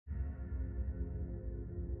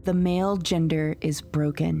The male gender is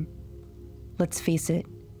broken. Let's face it,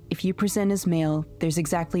 if you present as male, there's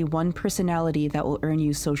exactly one personality that will earn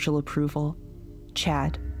you social approval.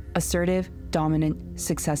 Chad. Assertive, dominant,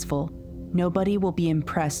 successful. Nobody will be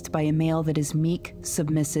impressed by a male that is meek,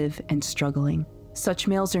 submissive, and struggling. Such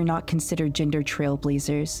males are not considered gender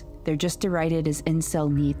trailblazers. They're just derided as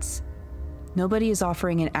incel neats. Nobody is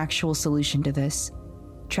offering an actual solution to this.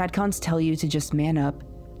 Tradcons tell you to just man up.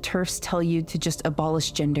 TERFs tell you to just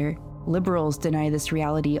abolish gender. Liberals deny this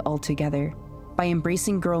reality altogether. By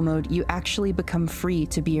embracing girl mode, you actually become free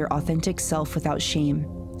to be your authentic self without shame.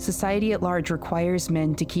 Society at large requires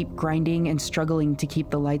men to keep grinding and struggling to keep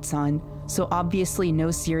the lights on, so obviously no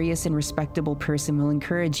serious and respectable person will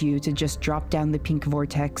encourage you to just drop down the pink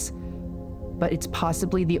vortex. But it's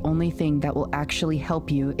possibly the only thing that will actually help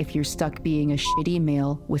you if you're stuck being a shitty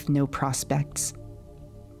male with no prospects.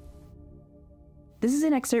 This is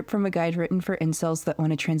an excerpt from a guide written for incels that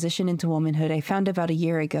want to transition into womanhood I found about a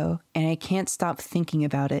year ago, and I can't stop thinking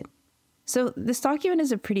about it. So this document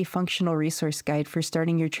is a pretty functional resource guide for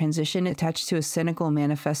starting your transition attached to a cynical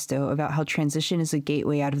manifesto about how transition is a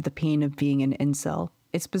gateway out of the pain of being an incel.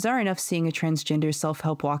 It's bizarre enough seeing a transgender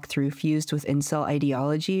self-help walkthrough fused with incel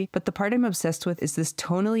ideology, but the part I'm obsessed with is this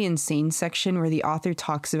tonally insane section where the author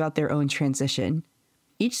talks about their own transition.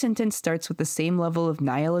 Each sentence starts with the same level of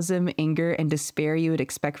nihilism, anger, and despair you would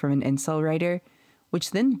expect from an incel writer,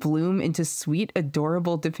 which then bloom into sweet,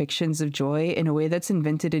 adorable depictions of joy in a way that's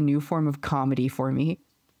invented a new form of comedy for me.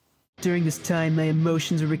 During this time, my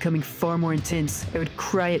emotions were becoming far more intense. I would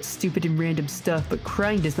cry at stupid and random stuff, but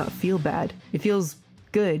crying does not feel bad. It feels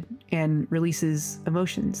good and releases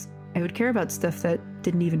emotions. I would care about stuff that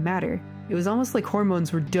didn't even matter. It was almost like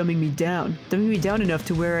hormones were dumbing me down enough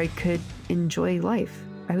to where I could enjoy life.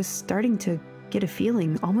 I was starting to get a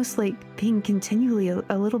feeling almost like being continually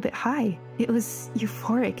a little bit high. It was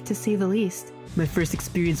euphoric, to say the least. My first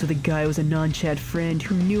experience with a guy was a non-Chad friend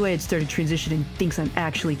who knew I had started transitioning and thinks I'm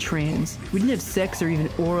actually trans. We didn't have sex or even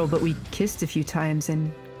oral, but we kissed a few times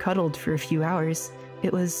and cuddled for a few hours.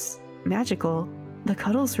 It was magical. The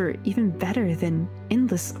cuddles were even better than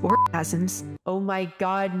endless orgasms. Oh my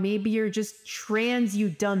god, maybe you're just trans, you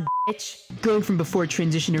dumb bitch. Going from before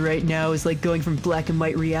transition to right now is like going from black and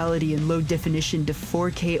white reality and low definition to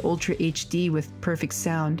 4K Ultra HD with perfect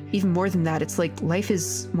sound. Even more than that, it's like life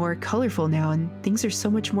is more colorful now and things are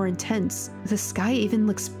so much more intense. The sky even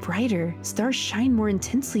looks brighter. Stars shine more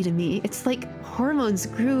intensely to me. It's like hormones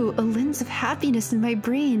grew a lens of happiness in my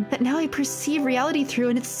brain that now I perceive reality through,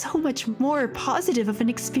 and it's so much more positive of an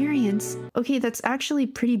experience. Okay, that's actually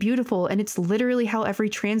pretty beautiful, and it's literally how every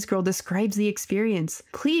trans girl describes the experience.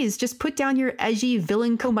 Please, just put down your edgy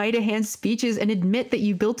villain Komida hand speeches and admit that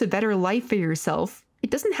you built a better life for yourself. It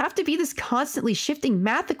doesn't have to be this constantly shifting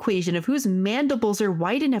math equation of whose mandibles are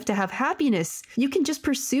wide enough to have happiness. You can just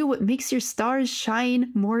pursue what makes your stars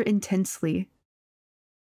shine more intensely.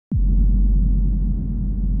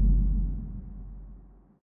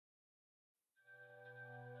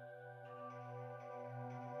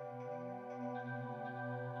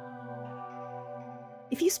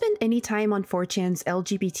 If you spend any time on 4chan's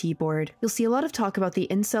LGBT board, you'll see a lot of talk about the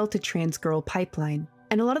incel to trans girl pipeline.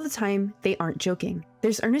 And a lot of the time, they aren't joking.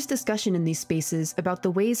 There's earnest discussion in these spaces about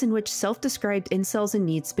the ways in which self-described incels and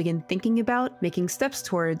neets begin thinking about, making steps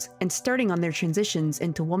towards, and starting on their transitions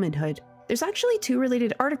into womanhood. There's actually 2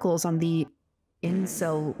 related articles on the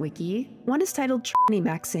Incel Wiki. One is titled Tranny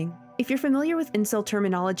Maxing. If you're familiar with incel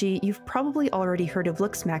terminology, you've probably already heard of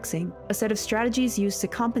looks maxing, a set of strategies used to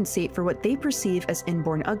compensate for what they perceive as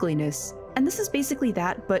inborn ugliness. And this is basically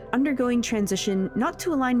that, but undergoing transition not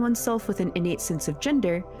to align oneself with an innate sense of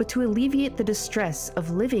gender, but to alleviate the distress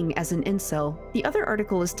of living as an incel. The other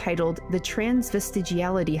article is titled The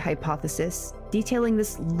Transvestigiality Hypothesis, detailing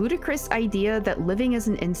this ludicrous idea that living as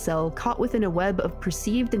an incel caught within a web of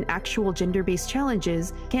perceived and actual gender-based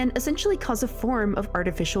challenges can essentially cause a form of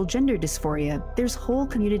artificial gender dysphoria. There's whole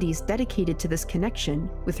communities dedicated to this connection,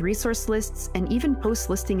 with resource lists and even posts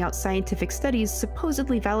listing out scientific studies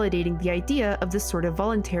supposedly validating the idea of this sort of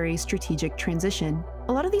voluntary strategic transition.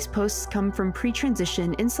 A lot of these posts come from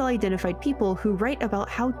pre-transition incel-identified people who write about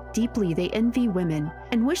how deeply they envy women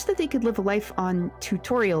and wish that they could live a life on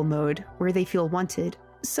tutorial mode where they feel wanted.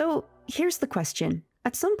 So here's the question.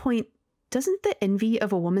 At some point, doesn't the envy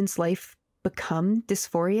of a woman's life become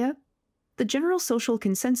dysphoria? The general social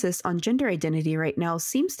consensus on gender identity right now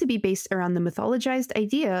seems to be based around the mythologized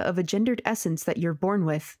idea of a gendered essence that you're born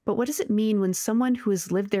with. But what does it mean when someone who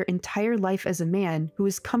has lived their entire life as a man, who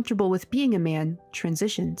is comfortable with being a man,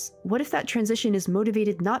 transitions? What if that transition is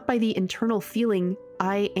motivated not by the internal feeling,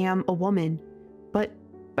 I am a woman, but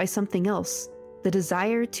by something else? the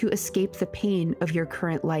desire to escape the pain of your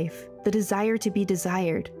current life, the desire to be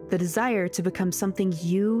desired, the desire to become something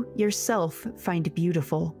you yourself find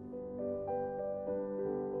beautiful.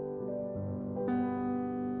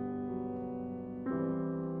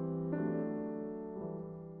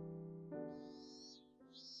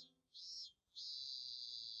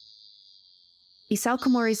 Isao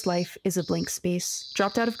Komori's life is a blank space.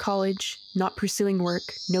 Dropped out of college, not pursuing work,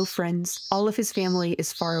 no friends, all of his family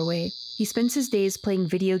is far away. He spends his days playing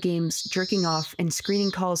video games, jerking off, and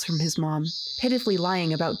screening calls from his mom, pitifully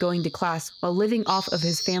lying about going to class while living off of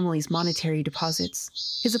his family's monetary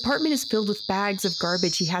deposits. His apartment is filled with bags of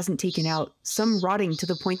garbage he hasn't taken out, some rotting to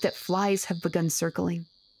the point that flies have begun circling.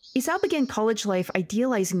 Isao began college life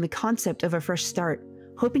idealizing the concept of a fresh start,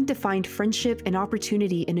 hoping to find friendship and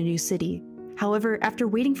opportunity in a new city. However, after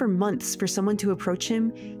waiting for months for someone to approach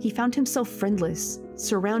him, he found himself friendless,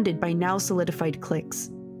 surrounded by now solidified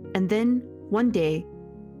cliques. And then, one day,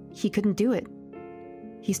 he couldn't do it.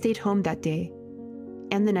 He stayed home that day,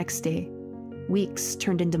 and the next day. Weeks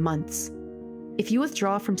turned into months. If you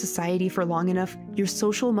withdraw from society for long enough, your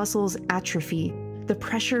social muscles atrophy, the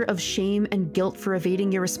pressure of shame and guilt for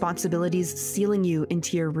evading your responsibilities sealing you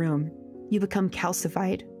into your room. You become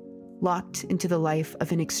calcified, locked into the life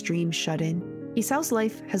of an extreme shut-in. Isao's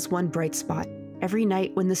life has one bright spot. Every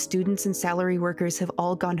night when the students and salary workers have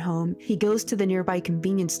all gone home, he goes to the nearby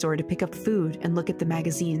convenience store to pick up food and look at the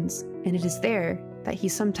magazines. And it is there that he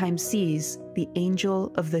sometimes sees the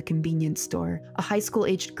angel of the convenience store, a high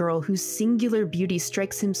school-aged girl whose singular beauty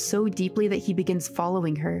strikes him so deeply that he begins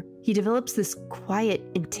following her. He develops this quiet,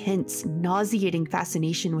 intense, nauseating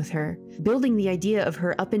fascination with her, building the idea of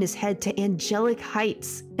her up in his head to angelic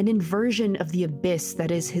heights, an inversion of the abyss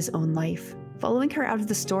that is his own life. Following her out of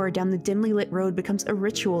the store down the dimly lit road becomes a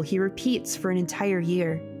ritual he repeats for an entire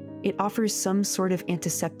year. It offers some sort of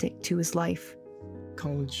antiseptic to his life.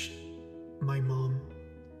 College, my mom,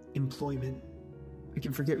 employment. I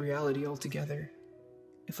can forget reality altogether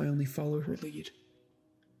if I only follow her lead.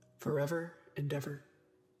 Forever and ever.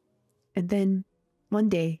 And then, one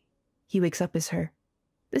day, he wakes up as her.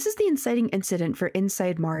 This is the inciting incident for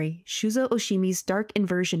Inside Mari, Shuzo Oshimi's dark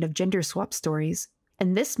inversion of gender swap stories.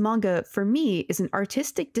 And this manga, for me, is an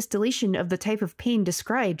artistic distillation of the type of pain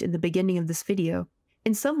described in the beginning of this video.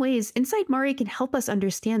 In some ways, Inside Mari can help us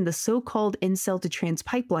understand the so-called incel to trans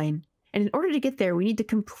pipeline. And in order to get there, we need to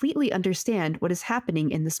completely understand what is happening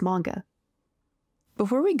in this manga.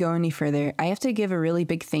 Before we go any further, I have to give a really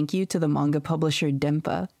big thank you to the manga publisher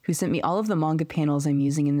Dempa, who sent me all of the manga panels I'm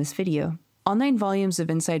using in this video. All 9 volumes of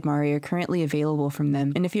Inside Mari are currently available from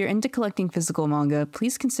them, and if you're into collecting physical manga,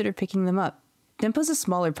 please consider picking them up. Dempa's a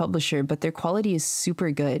smaller publisher, but their quality is super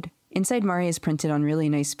good. Inside Mari is printed on really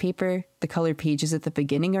nice paper, the color pages at the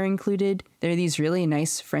beginning are included, there are these really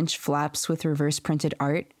nice French flaps with reverse printed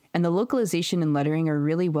art, and the localization and lettering are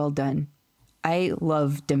really well done. I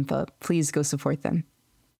love Dempa. Please go support them.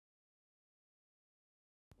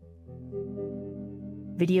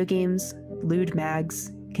 Video games, lewd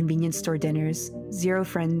mags, convenience store dinners, 0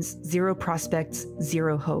 friends, 0 prospects,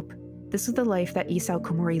 0 hope. This is the life that Isao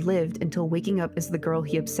Komori lived until waking up as the girl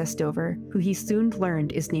he obsessed over, who he soon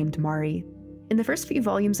learned is named Mari. In the first few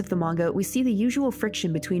volumes of the manga, we see the usual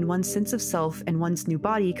friction between one's sense of self and one's new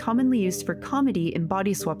body commonly used for comedy in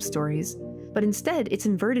body swap stories, but instead it's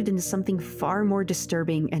inverted into something far more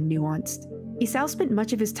disturbing and nuanced. Isao spent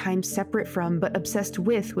much of his time separate from but obsessed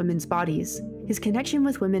with women's bodies. His connection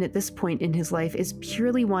with women at this point in his life is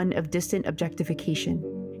purely one of distant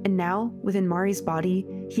objectification. And now, within Mari's body,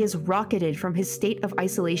 he has rocketed from his state of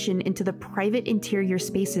isolation into the private interior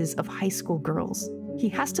spaces of high school girls. He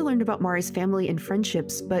has to learn about Mari's family and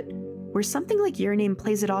friendships, but where something like Your Name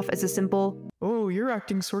plays it off as a simple, "Oh, you're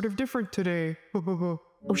acting sort of different today."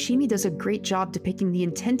 Oshimi does a great job depicting the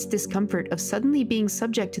intense discomfort of suddenly being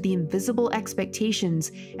subject to the invisible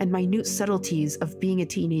expectations and minute subtleties of being a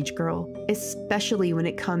teenage girl, especially when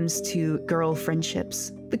it comes to girl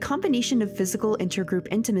friendships. The combination of physical intergroup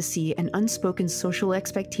intimacy and unspoken social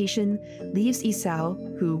expectation leaves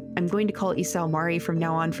Isao, who I'm going to call Isao Mari from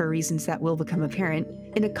now on for reasons that will become apparent,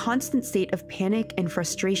 in a constant state of panic and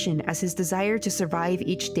frustration as his desire to survive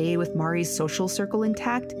each day with Mari's social circle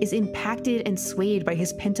intact is impacted and swayed by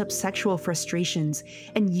his pent-up sexual frustrations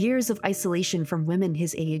and years of isolation from women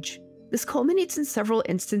his age. This culminates in several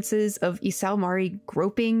instances of Isao Mari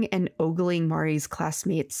groping and ogling Mari's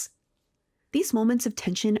classmates. These moments of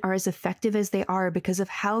tension are as effective as they are because of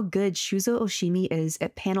how good Shuzo Oshimi is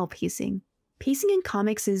at panel pacing. Pacing in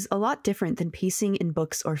comics is a lot different than pacing in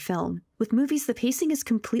books or film. With movies, the pacing is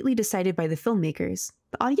completely decided by the filmmakers.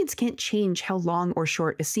 The audience can't change how long or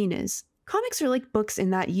short a scene is. Comics are like books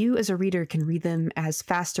in that you as a reader can read them as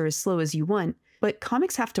fast or as slow as you want, but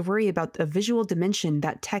comics have to worry about a visual dimension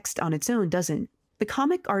that text on its own doesn't. The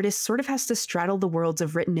comic artist sort of has to straddle the worlds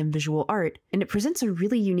of written and visual art, and it presents a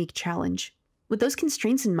really unique challenge. With those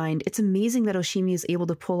constraints in mind, it's amazing that Oshimi is able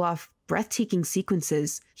to pull off breathtaking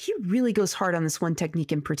sequences. He really goes hard on this one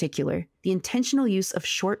technique in particular, the intentional use of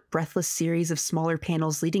short, breathless series of smaller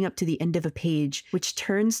panels leading up to the end of a page, which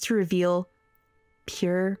turns to reveal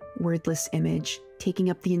pure, wordless image,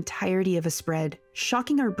 taking up the entirety of a spread,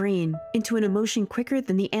 shocking our brain into an emotion quicker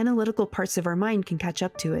than the analytical parts of our mind can catch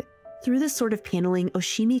up to it. Through this sort of paneling,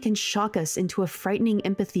 Oshimi can shock us into a frightening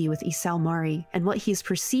empathy with Isao Mari and what he is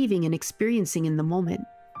perceiving and experiencing in the moment.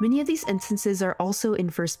 Many of these instances are also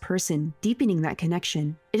in first person, deepening that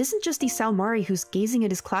connection. It isn't just Isao Mari who's gazing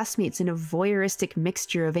at his classmates in a voyeuristic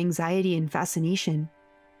mixture of anxiety and fascination.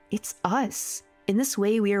 It's us. In this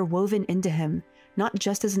way, we are woven into him, not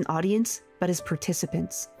just as an audience, but as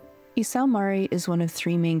participants. Isao Mari is one of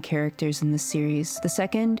 3 main characters in this series. The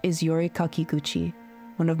second is Yori Kakiguchi,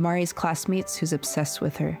 one of Mari's classmates who's obsessed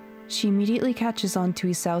with her. She immediately catches on to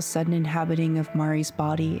Isao's sudden inhabiting of Mari's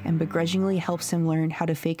body and begrudgingly helps him learn how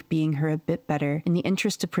to fake being her a bit better in the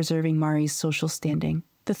interest of preserving Mari's social standing.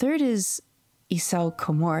 The third is Isao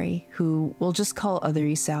Komori, who we'll just call Other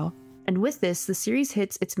Isao. And with this, the series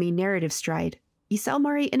hits its main narrative stride. Isao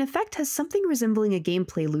Mari in effect has something resembling a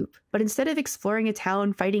gameplay loop, but instead of exploring a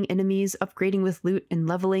town, fighting enemies, upgrading with loot, and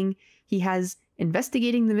leveling, he has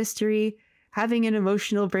investigating the mystery, having an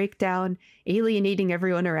emotional breakdown, alienating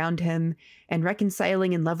everyone around him, and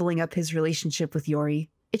reconciling and leveling up his relationship with Yori.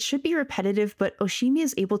 It should be repetitive, but Oshimi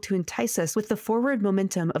is able to entice us with the forward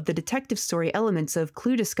momentum of the detective story elements of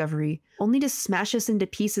clue discovery, only to smash us into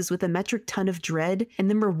pieces with a metric ton of dread, and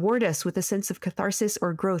then reward us with a sense of catharsis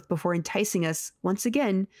or growth before enticing us, once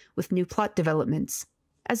again, with new plot developments.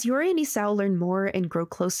 As Yori and Isao learn more and grow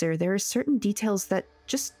closer, there are certain details that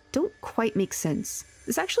just don't quite make sense.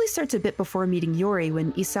 This actually starts a bit before meeting Yori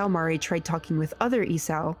when Isao Mari tried talking with Other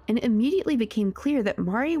Isao, and it immediately became clear that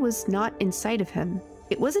Mari was not inside of him.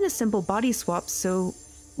 It wasn't a simple body swap, so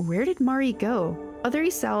where did Mari go? Other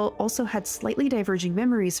Isao also had slightly diverging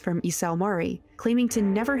memories from Isao Mari, claiming to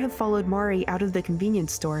never have followed Mari out of the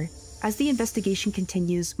convenience store. As the investigation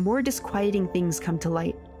continues, more disquieting things come to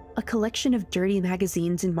light. A collection of dirty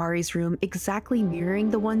magazines in Mari's room exactly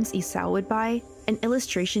mirroring the ones Isao would buy, an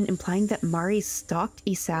illustration implying that Mari stalked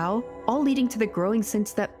Isao, all leading to the growing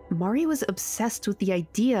sense that Mari was obsessed with the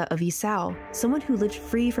idea of Isao, someone who lived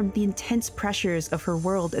free from the intense pressures of her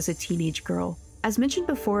world as a teenage girl. As mentioned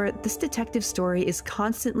before, this detective story is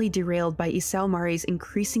constantly derailed by Isao Mari's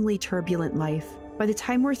increasingly turbulent life. By the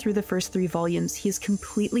time we're through the first 3 volumes, he has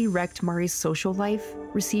completely wrecked Mari's social life,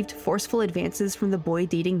 received forceful advances from the boy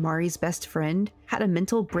dating Mari's best friend, had a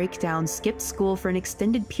mental breakdown, skipped school for an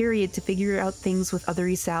extended period to figure out things with Other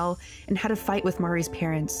Isao, and had a fight with Mari's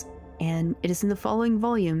parents. And it is in the following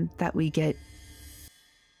volume that we get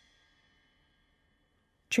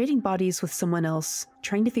trading bodies with someone else,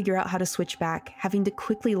 trying to figure out how to switch back, having to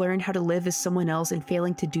quickly learn how to live as someone else and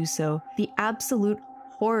failing to do so, the absolute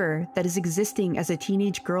horror that is existing as a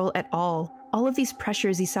teenage girl at all. All of these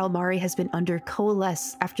pressures Isao Mari has been under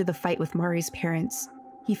coalesce after the fight with Mari's parents.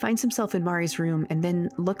 He finds himself in Mari's room and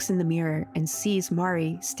then looks in the mirror and sees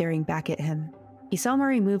Mari staring back at him. Isao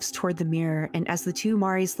Mari moves toward the mirror, and as the 2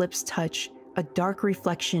 Mari's lips touch, a dark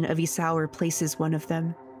reflection of Isao replaces one of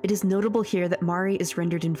them. It is notable here that Mari is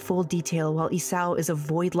rendered in full detail while Isao is a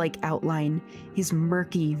void-like outline, his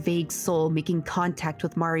murky, vague soul making contact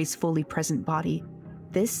with Mari's fully present body.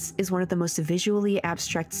 This is one of the most visually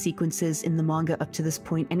abstract sequences in the manga up to this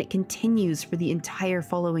point, and it continues for the entire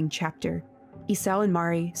following chapter. Isao and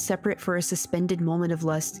Mari, separate for a suspended moment of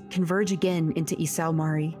lust, converge again into Isao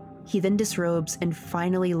Mari. He then disrobes and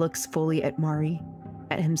finally looks fully at Mari,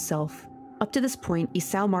 at himself. Up to this point,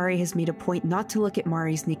 Isao Mari has made a point not to look at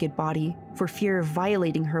Mari's naked body, for fear of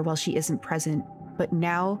violating her while she isn't present, but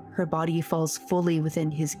now her body falls fully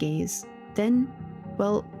within his gaze. Then,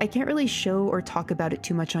 well, I can't really show or talk about it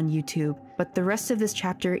too much on YouTube, but the rest of this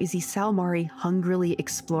chapter is Isao Mari hungrily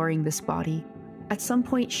exploring this body. At some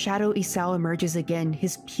point, Shadow Isao emerges again,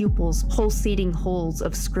 his pupils pulsating holes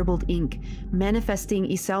of scribbled ink, manifesting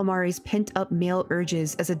Isao Mari's pent-up male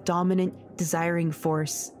urges as a dominant, desiring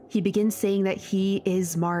force. He begins saying that he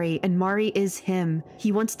is Mari, and Mari is him.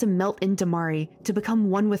 He wants to melt into Mari, to become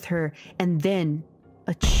one with her, and then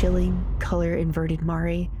a chilling, color-inverted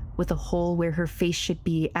Mari, with a hole where her face should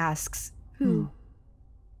be, asks, "Who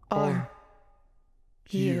are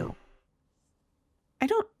you?" I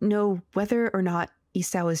don't know whether or not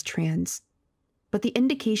Isao is trans. but the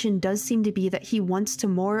indication does seem to be that he wants to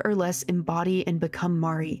more or less embody and become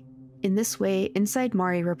Mari. In this way, inside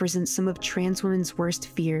Mari represents some of trans women's worst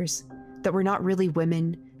fears, that we're not really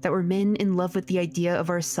women, that we're men in love with the idea of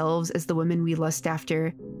ourselves as the women we lust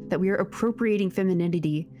after, that we are appropriating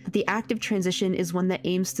femininity, that the act of transition is one that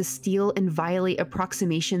aims to steal and violate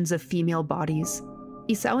approximations of female bodies.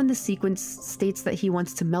 Isao in the sequence states that he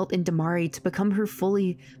wants to melt into Mari to become her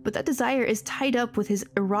fully, but that desire is tied up with his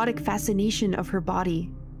erotic fascination of her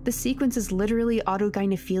body. The sequence is literally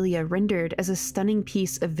autogynephilia rendered as a stunning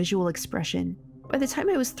piece of visual expression. By the time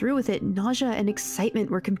I was through with it, nausea and excitement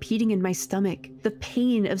were competing in my stomach. The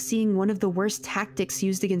pain of seeing one of the worst tactics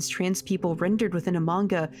used against trans people rendered within a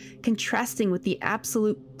manga, contrasting with the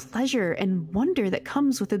absolute pleasure and wonder that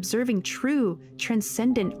comes with observing true,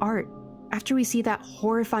 transcendent art. After we see that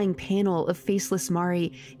horrifying panel of faceless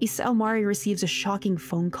Mari, Isao Mari receives a shocking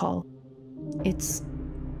phone call. It's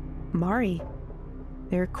Mari.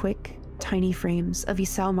 They're quick, tiny frames of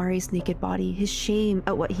Isao Mari's naked body, his shame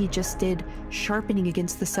at what he just did, sharpening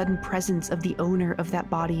against the sudden presence of the owner of that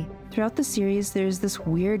body. Throughout the series, there's this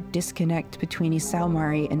weird disconnect between Isao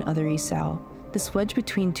Mari and other Isao. This wedge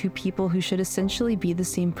between two people who should essentially be the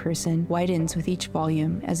same person widens with each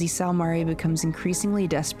volume as Isao Mari becomes increasingly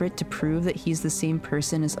desperate to prove that he's the same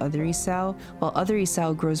person as other Isao, while other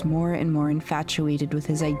Isao grows more and more infatuated with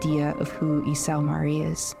his idea of who Isao Mari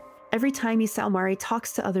is. Every time Isao Mari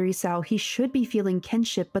talks to other Isao, he should be feeling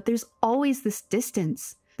kinship, but there's always this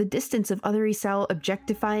distance. The distance of other Isao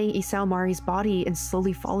objectifying Isao Mari's body and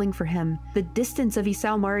slowly falling for him. The distance of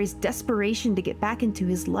Isao Mari's desperation to get back into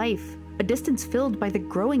his life. A distance filled by the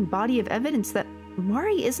growing body of evidence that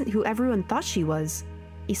Mari isn't who everyone thought she was.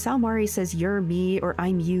 Isao Mari says you're me or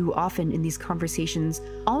I'm you often in these conversations,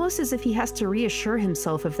 almost as if he has to reassure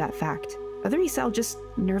himself of that fact. Other Isao just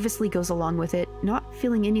nervously goes along with it, not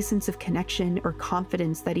feeling any sense of connection or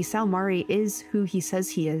confidence that Isao Mari is who he says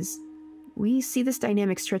he is. We see this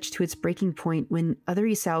dynamic stretch to its breaking point when other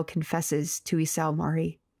Isao confesses to Isao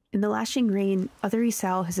Mari. In the lashing rain, other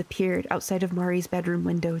Isao has appeared outside of Mari's bedroom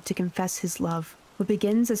window to confess his love. What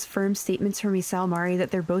begins as firm statements from Isao Mari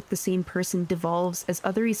that they're both the same person devolves as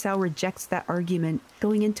other Isao rejects that argument,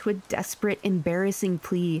 going into a desperate, embarrassing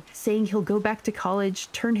plea, saying he'll go back to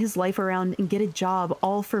college, turn his life around, and get a job,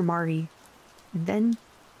 all for Mari. And then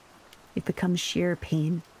it becomes sheer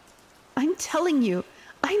pain. I'm telling you,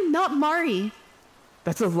 I'm not Mari.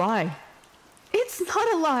 That's a lie. It's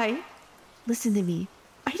not a lie. Listen to me.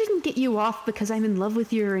 I didn't get you off because I'm in love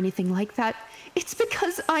with you or anything like that. It's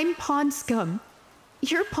because I'm pawn scum.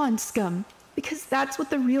 You're pawn scum. Because that's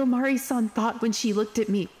what the real Mari-san thought when she looked at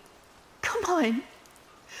me. Come on.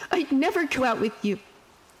 I'd never go out with you.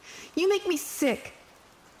 You make me sick.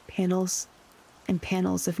 Panels and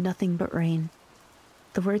panels of nothing but rain.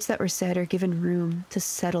 The words that were said are given room to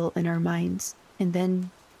settle in our minds. And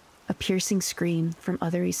then a piercing scream from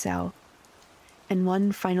other Isao. And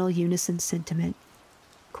one final unison sentiment.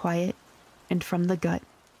 Quiet, and from the gut.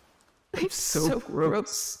 I'm so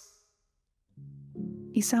gross.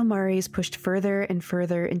 Isao Mari is pushed further and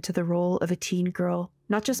further into the role of a teen girl,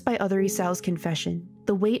 not just by other Isao's confession.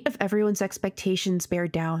 The weight of everyone's expectations bear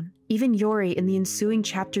down. Even Yori in the ensuing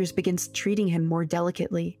chapters begins treating him more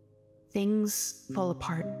delicately. Things fall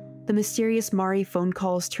apart. The mysterious Mari phone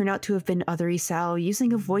calls turn out to have been other Isao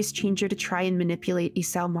using a voice changer to try and manipulate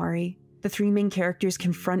Isao Mari. The three main characters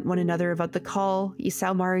confront one another about the call,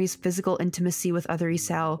 Isao Mari's physical intimacy with other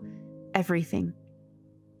Isao, everything.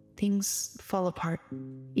 Things fall apart.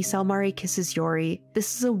 Isao Mari kisses Yori.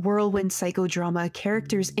 This is a whirlwind psychodrama, a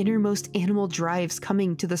character's innermost animal drives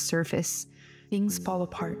coming to the surface. Things fall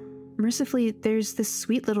apart. Mercifully, there's this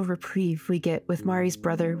sweet little reprieve we get with Mari's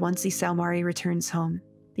brother once Isao Mari returns home.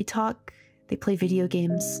 They talk, they play video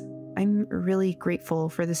games. I'm really grateful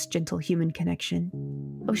for this gentle human connection.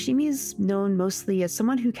 Oshimi is known mostly as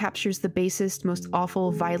someone who captures the basest, most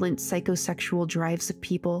awful, violent, psychosexual drives of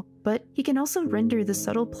people, but he can also render the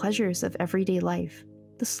subtle pleasures of everyday life.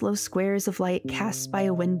 The slow squares of light cast by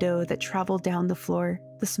a window that travel down the floor,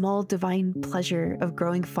 the small divine pleasure of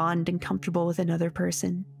growing fond and comfortable with another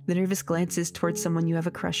person, the nervous glances towards someone you have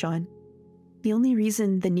a crush on. The only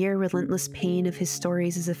reason the near relentless pain of his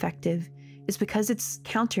stories is effective is because it's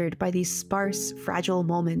countered by these sparse, fragile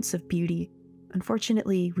moments of beauty.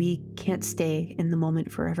 Unfortunately, we can't stay in the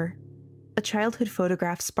moment forever. A childhood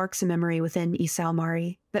photograph sparks a memory within Isao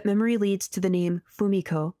Mari. That memory leads to the name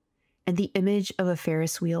Fumiko and the image of a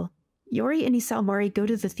Ferris wheel. Yori and Isao Mari go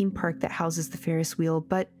to the theme park that houses the Ferris wheel,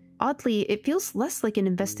 but oddly, it feels less like an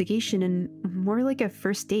investigation and more like a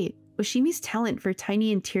first date. Oshimi's talent for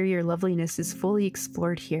tiny interior loveliness is fully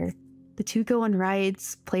explored here. The two go on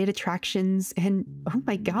rides, play at attractions, and oh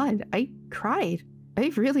my god, I cried.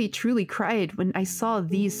 I really truly cried when I saw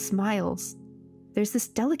these smiles. There's this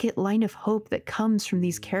delicate line of hope that comes from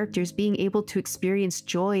these characters being able to experience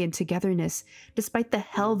joy and togetherness despite the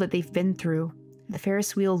hell that they've been through. The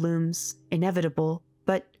Ferris wheel looms, inevitable,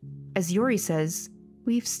 but as Yori says,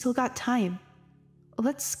 we've still got time.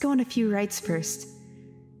 Let's go on a few rides first.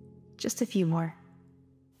 Just a few more.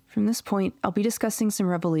 From this point, I'll be discussing some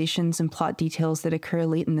revelations and plot details that occur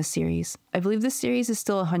late in the series. I believe this series is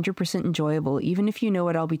still 100% enjoyable, even if you know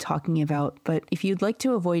what I'll be talking about, but if you'd like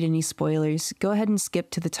to avoid any spoilers, go ahead and skip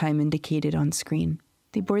to the time indicated on screen.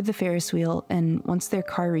 They board the Ferris wheel, and once their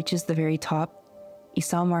car reaches the very top,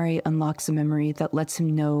 Isao Mari unlocks a memory that lets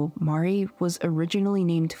him know Mari was originally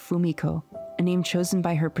named Fumiko, a name chosen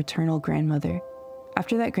by her paternal grandmother.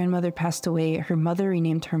 After that grandmother passed away, her mother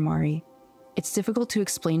renamed her Mari. It's difficult to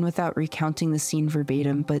explain without recounting the scene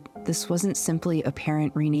verbatim, but this wasn't simply a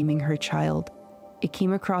parent renaming her child. It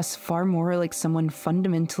came across far more like someone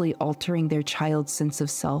fundamentally altering their child's sense of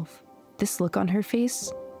self. This look on her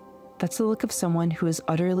face? That's the look of someone who has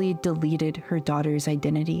utterly deleted her daughter's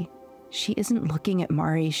identity. She isn't looking at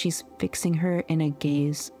Mari, she's fixing her in a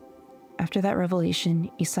gaze. After that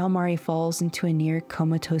revelation, Isao Mari falls into a near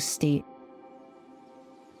comatose state.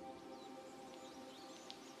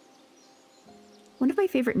 One of my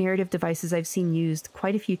favorite narrative devices I've seen used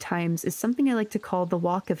quite a few times is something I like to call the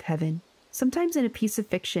Walk of Heaven. Sometimes in a piece of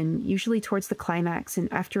fiction, usually towards the climax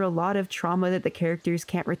and after a lot of trauma that the characters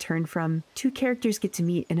can't return from, two characters get to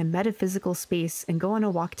meet in a metaphysical space and go on a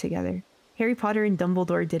walk together. Harry Potter and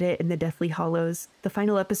Dumbledore did it in the Deathly Hallows. The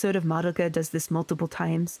final episode of Madoka does this multiple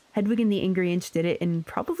times. Hedwig and the Angry Inch did it in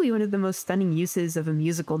probably one of the most stunning uses of a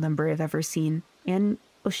musical number I've ever seen. And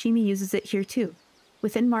Oshimi uses it here too.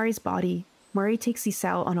 Within Mari's body, Mari takes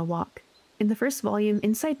Isao on a walk. In the first volume,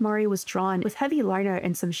 inside Mari was drawn with heavy liner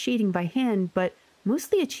and some shading by hand, but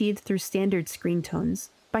mostly achieved through standard screen tones.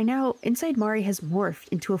 By now, inside Mari has morphed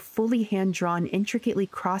into a fully hand-drawn, intricately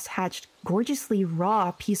cross-hatched, gorgeously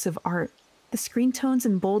raw piece of art. The screen tones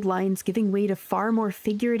and bold lines giving way to far more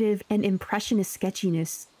figurative and impressionist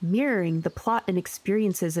sketchiness, mirroring the plot and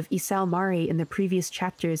experiences of Isao Mari in the previous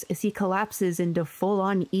chapters as he collapses into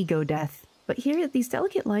full-on ego death. But here, these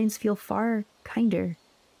delicate lines feel far kinder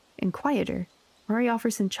and quieter. Mari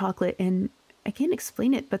offers him chocolate, and I can't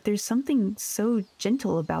explain it, but there's something so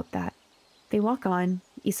gentle about that. They walk on,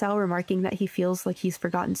 Isao remarking that he feels like he's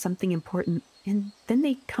forgotten something important, and then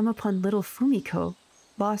they come upon little Fumiko,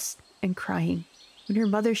 lost and crying. When her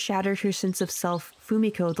mother shattered her sense of self,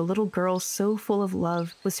 Fumiko, the little girl so full of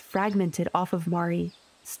love, was fragmented off of Mari,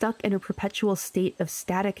 stuck in a perpetual state of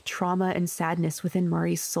static trauma and sadness within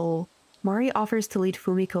Mari's soul. Mari offers to lead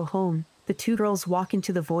Fumiko home. The two girls walk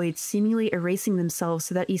into the void, seemingly erasing themselves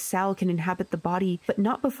so that Isao can inhabit the body, but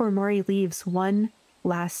not before Mari leaves one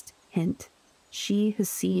last hint. She has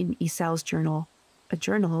seen Isao's journal, a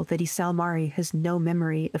journal that Isao Mari has no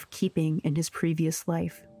memory of keeping in his previous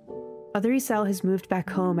life. Other Isao has moved back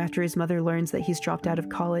home after his mother learns that he's dropped out of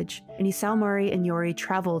college, and Isao Mari and Yori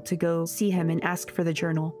travel to go see him and ask for the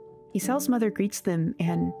journal. Isao's mother greets them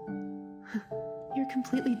and... "You're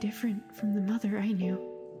completely different from the mother I knew."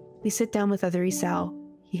 They sit down with other Isao.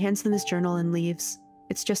 He hands them his journal and leaves.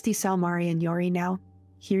 It's just Isao Mari and Yori now.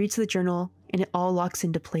 He reads the journal, and it all locks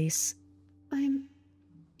into place. "I'm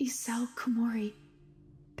Isao Komori."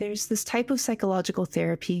 There's this type of psychological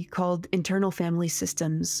therapy called internal family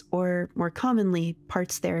systems, or more commonly,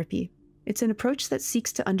 parts therapy. It's an approach that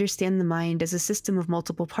seeks to understand the mind as a system of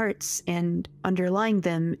multiple parts, and underlying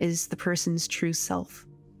them is the person's true self.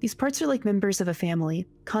 These parts are like members of a family,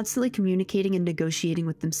 constantly communicating and negotiating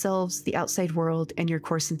with themselves, the outside world, and your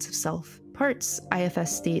core sense of self. Parts,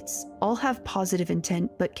 IFS states, all have positive intent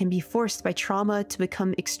but can be forced by trauma to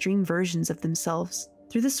become extreme versions of themselves.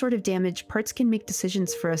 Through this sort of damage, parts can make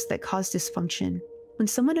decisions for us that cause dysfunction. When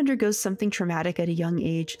someone undergoes something traumatic at a young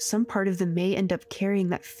age, some part of them may end up carrying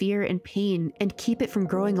that fear and pain and keep it from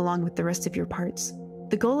growing along with the rest of your parts.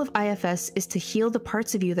 The goal of IFS is to heal the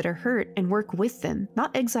parts of you that are hurt and work with them,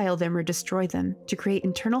 not exile them or destroy them, to create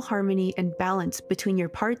internal harmony and balance between your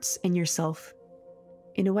parts and yourself.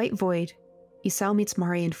 In a white void, Isao meets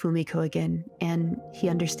Mari and Fumiko again, and he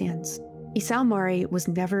understands. Isao Mari was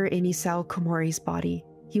never in Isao Komori's body.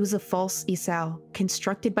 He was a false Isao,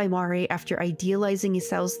 constructed by Mari after idealizing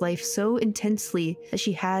Isao's life so intensely that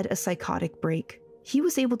she had a psychotic break. He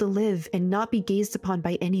was able to live and not be gazed upon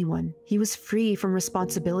by anyone. He was free from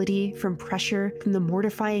responsibility, from pressure, from the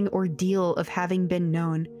mortifying ordeal of having been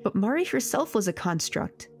known. But Mari herself was a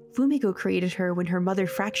construct. Fumiko created her when her mother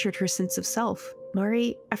fractured her sense of self.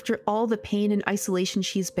 Mari, after all the pain and isolation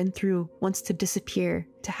she's been through, wants to disappear,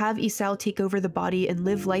 to have Isao take over the body and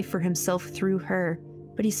live life for himself through her.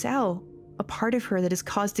 But Isao, a part of her that has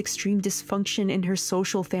caused extreme dysfunction in her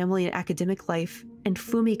social, family, and academic life, and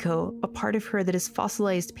Fumiko, a part of her that has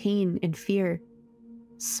fossilized pain and fear,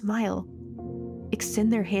 smile,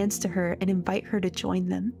 extend their hands to her and invite her to join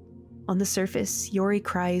them. On the surface, Yori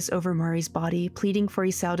cries over Mari's body, pleading for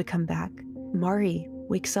Isao to come back. Mari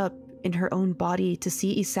wakes up in her own body to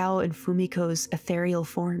see Isao and Fumiko's ethereal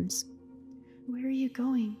forms. Where are you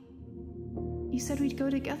going? You said we'd go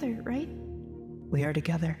together, right? We are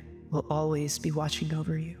together. We'll always be watching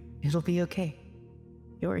over you. It'll be okay.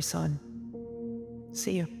 Yori-san.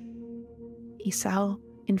 See you. Isao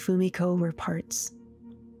and Fumiko were parts.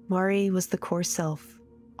 Mari was the core self,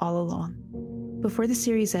 all along. Before the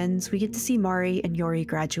series ends, we get to see Mari and Yori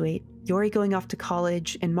graduate. Yori going off to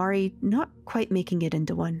college, and Mari not quite making it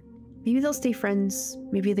into one. Maybe they'll stay friends,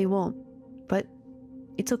 maybe they won't. But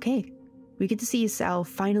it's okay. We get to see Isao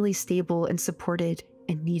finally stable and supported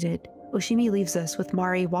and needed. Oshimi leaves us with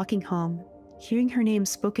Mari walking home, hearing her name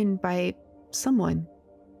spoken by someone,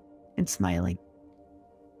 and smiling.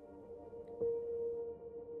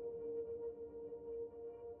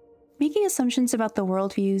 Making assumptions about the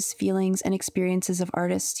worldviews, feelings, and experiences of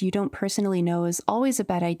artists you don't personally know is always a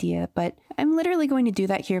bad idea, but I'm literally going to do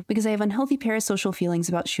that here because I have unhealthy parasocial feelings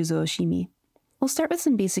about Shuzo Oshimi. We'll start with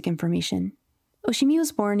some basic information. Oshimi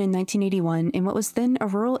was born in 1981 in what was then a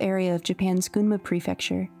rural area of Japan's Gunma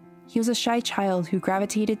Prefecture. He was a shy child who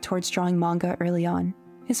gravitated towards drawing manga early on.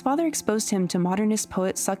 His father exposed him to modernist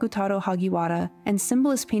poet Sakutaro Hagiwara and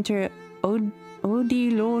symbolist painter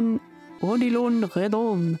Odilon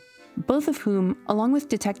Redon, both of whom, along with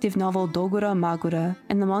detective novel Dogura Magura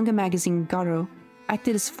and the manga magazine Garo,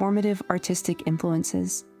 acted as formative artistic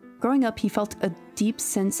influences. Growing up, he felt a deep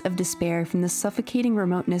sense of despair from the suffocating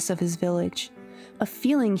remoteness of his village, a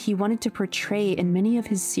feeling he wanted to portray in many of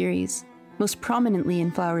his series, most prominently in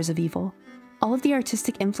Flowers of Evil. All of the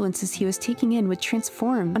artistic influences he was taking in would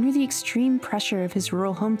transform under the extreme pressure of his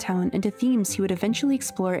rural hometown into themes he would eventually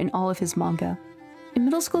explore in all of his manga. In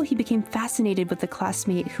middle school, he became fascinated with a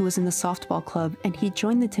classmate who was in the softball club, and he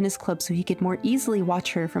joined the tennis club so he could more easily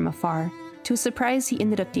watch her from afar. To his surprise, he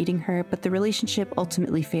ended up dating her, but the relationship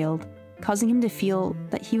ultimately failed, causing him to feel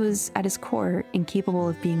that he was, at his core, incapable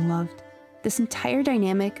of being loved. This entire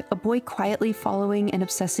dynamic, a boy quietly following and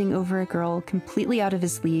obsessing over a girl completely out of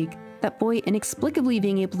his league, that boy inexplicably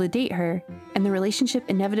being able to date her, and the relationship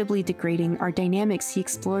inevitably degrading are dynamics he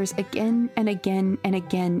explores again and again and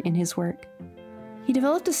again in his work. He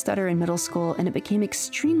developed a stutter in middle school, and it became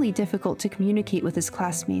extremely difficult to communicate with his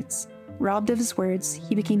classmates. Robbed of his words,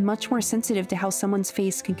 he became much more sensitive to how someone's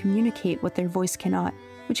face can communicate what their voice cannot,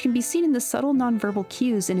 which can be seen in the subtle nonverbal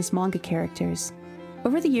cues in his manga characters.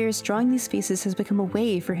 Over the years, drawing these faces has become a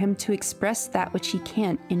way for him to express that which he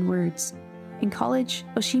can't in words. In college,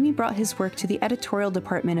 Oshimi brought his work to the editorial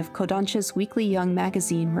department of Kodansha's weekly young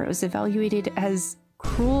magazine, where it was evaluated as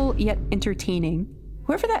cruel yet entertaining.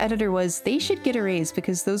 Whoever that editor was, they should get a raise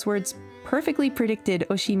because those words perfectly predicted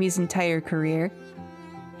Oshimi's entire career.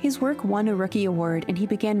 His work won a Rookie Award, and he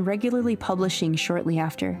began regularly publishing shortly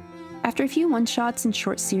after. After a few one-shots and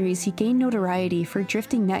short series, he gained notoriety for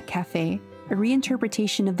Drifting Net Cafe, a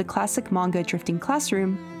reinterpretation of the classic manga Drifting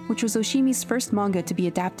Classroom, which was Oshimi's first manga to be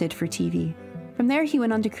adapted for TV. From there, he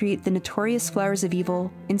went on to create the notorious Flowers of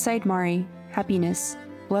Evil, Inside Mari, Happiness,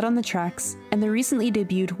 Blood on the Tracks, and the recently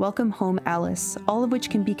debuted Welcome Home Alice, all of which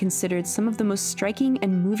can be considered some of the most striking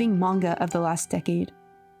and moving manga of the last decade.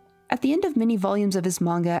 At the end of many volumes of his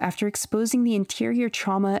manga, after exposing the interior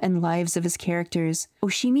trauma and lives of his characters,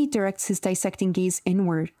 Oshimi directs his dissecting gaze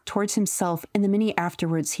inward, towards himself, in the many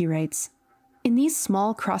afterwards he writes. In these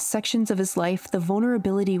small cross-sections of his life, the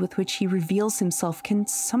vulnerability with which he reveals himself can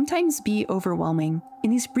sometimes be overwhelming.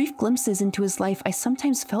 In these brief glimpses into his life, I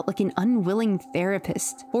sometimes felt like an unwilling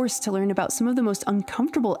therapist, forced to learn about some of the most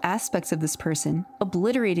uncomfortable aspects of this person,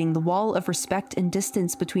 obliterating the wall of respect and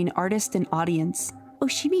distance between artist and audience.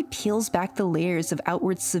 Oshimi peels back the layers of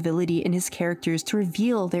outward civility in his characters to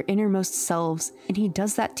reveal their innermost selves, and he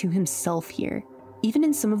does that to himself here. Even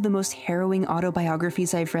in some of the most harrowing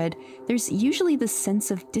autobiographies I've read, there's usually this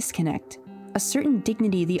sense of disconnect, a certain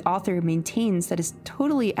dignity the author maintains that is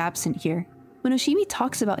totally absent here. When Oshimi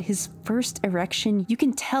talks about his first erection, you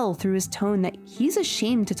can tell through his tone that he's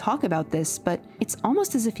ashamed to talk about this, but it's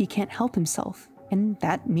almost as if he can't help himself. And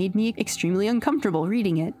that made me extremely uncomfortable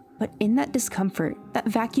reading it. But in that discomfort, that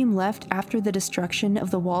vacuum left after the destruction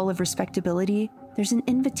of the wall of respectability, there's an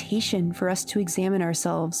invitation for us to examine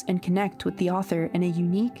ourselves and connect with the author in a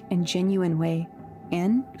unique and genuine way.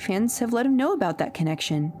 And fans have let him know about that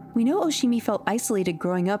connection. We know Oshimi felt isolated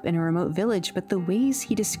growing up in a remote village, but the ways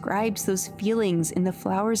he describes those feelings in The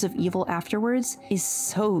Flowers of Evil afterwards is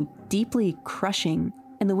so deeply crushing.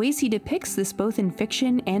 And the ways he depicts this both in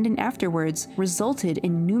fiction and in afterwards resulted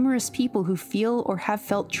in numerous people who feel or have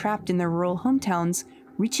felt trapped in their rural hometowns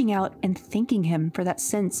reaching out and thanking him for that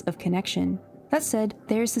sense of connection. That said,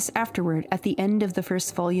 there's this afterword at the end of the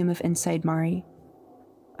first volume of Inside Mari.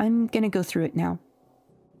 I'm gonna go through it now.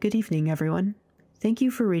 Good evening, everyone. Thank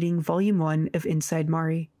you for reading Volume 1 of Inside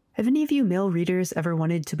Mari. Have any of you male readers ever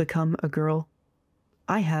wanted to become a girl?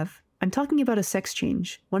 I have. I'm talking about a sex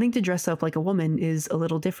change. Wanting to dress up like a woman is a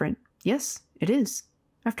little different. Yes, it is.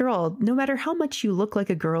 After all, no matter how much you look like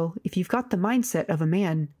a girl, if you've got the mindset of a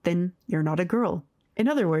man, then you're not a girl. In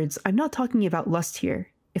other words, I'm not talking about lust here.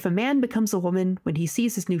 If a man becomes a woman, when he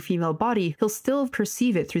sees his new female body, he'll still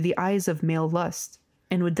perceive it through the eyes of male lust,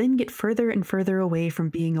 and would then get further and further away from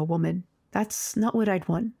being a woman. That's not what I'd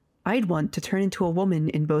want. I'd want to turn into a woman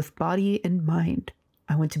in both body and mind.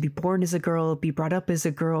 I want to be born as a girl, be brought up as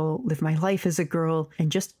a girl, live my life as a girl,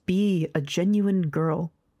 and just be a genuine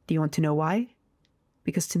girl. Do you want to know why?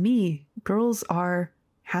 Because to me, girls are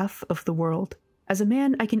half of the world. As a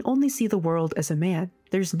man, I can only see the world as a man.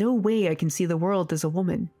 There's no way I can see the world as a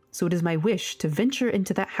woman. So it is my wish to venture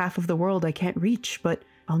into that half of the world I can't reach, but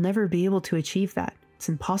I'll never be able to achieve that. It's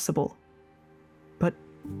impossible.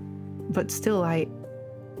 But still,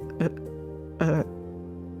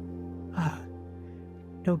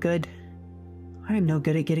 no good. I am no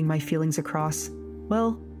good at getting my feelings across.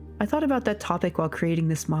 Well, I thought about that topic while creating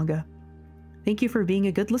this manga. Thank you for being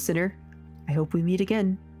a good listener. I hope we meet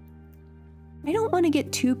again. I don't want to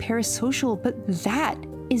get too parasocial, but that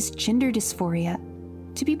is gender dysphoria.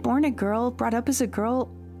 To be born a girl, brought up as a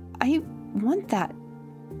girl, I want that.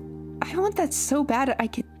 I want that so bad I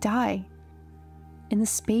could die. In the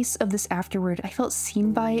space of this afterword, I felt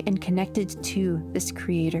seen by and connected to this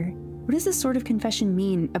creator. What does this sort of confession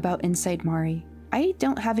mean about Inside Mari? I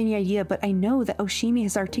don't have any idea, but I know that Oshimi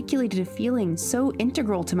has articulated a feeling so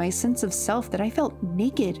integral to my sense of self that I felt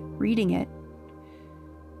naked reading it.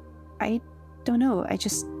 I don't know, I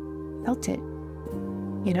just felt it,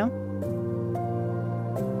 you know?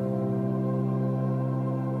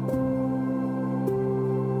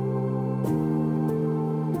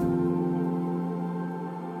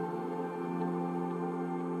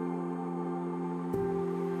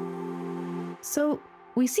 So,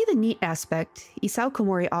 we see the neat aspect. Isao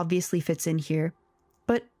Komori obviously fits in here,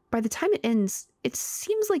 but by the time it ends, it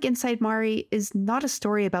seems like Inside Mari is not a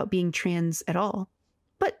story about being trans at all.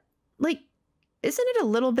 But, isn't it a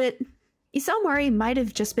little bit? Isao Mari might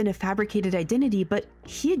have just been a fabricated identity, but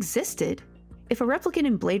he existed. If a replicant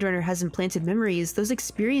in Blade Runner has implanted memories, those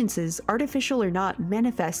experiences, artificial or not,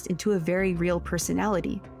 manifest into a very real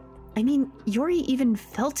personality. I mean, Yori even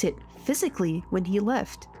felt it physically when he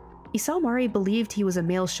left. Isao Mari believed he was a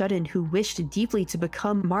male shut-in who wished deeply to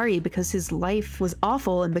become Mari because his life was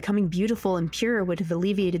awful and becoming beautiful and pure would have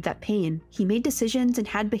alleviated that pain. He made decisions and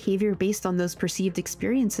had behavior based on those perceived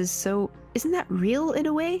experiences, so isn't that real in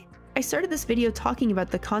a way? I started this video talking about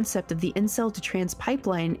the concept of the incel to trans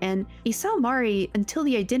pipeline, and Isao Mari, until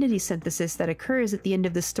the identity synthesis that occurs at the end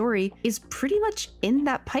of the story, is pretty much in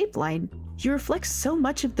that pipeline. He reflects so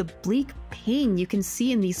much of the bleak pain you can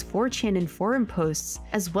see in these 4chan and forum posts,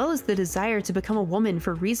 as well as the desire to become a woman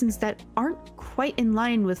for reasons that aren't quite in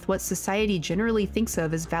line with what society generally thinks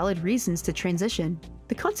of as valid reasons to transition.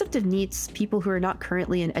 The concept of NEETs, people who are not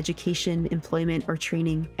currently in education, employment, or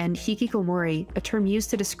training, and hikikomori, a term used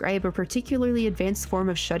to describe a particularly advanced form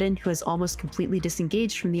of shut-in who is almost completely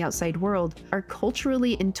disengaged from the outside world, are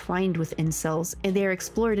culturally entwined with incels, and they are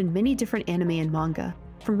explored in many different anime and manga.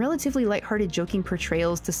 From relatively lighthearted joking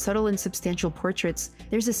portrayals to subtle and substantial portraits,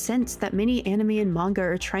 there's a sense that many anime and manga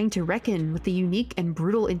are trying to reckon with the unique and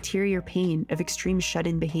brutal interior pain of extreme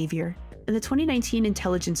shut-in behavior. In the 2019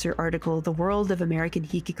 Intelligencer article, The World of American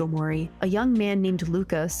Hikikomori, a young man named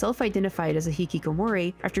Luca self-identified as a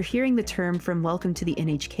hikikomori after hearing the term from Welcome to the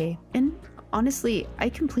NHK. And honestly, I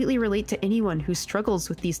completely relate to anyone who struggles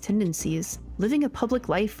with these tendencies. Living a public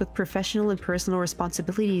life with professional and personal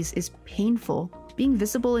responsibilities is painful. Being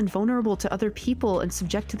visible and vulnerable to other people and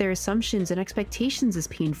subject to their assumptions and expectations is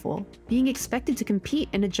painful. Being expected to compete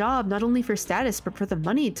in a job not only for status but for the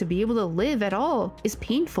money to be able to live at all is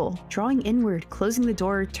painful. Drawing inward, closing the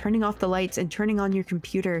door, turning off the lights, and turning on your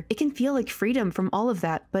computer, it can feel like freedom from all of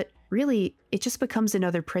that, but really, it just becomes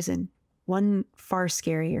another prison. One far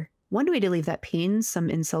scarier. One way to leave that pain, some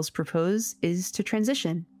incels propose, is to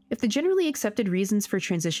transition. If the generally accepted reasons for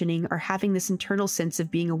transitioning are having this internal sense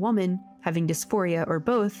of being a woman, having dysphoria, or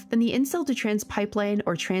both, then the incel to trans pipeline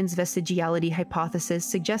or transvestigiality hypothesis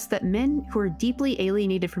suggests that men who are deeply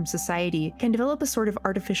alienated from society can develop a sort of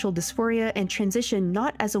artificial dysphoria and transition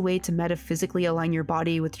not as a way to metaphysically align your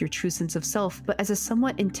body with your true sense of self, but as a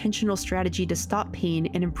somewhat intentional strategy to stop pain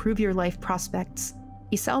and improve your life prospects.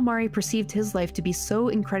 Isao Mari perceived his life to be so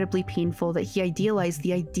incredibly painful that he idealized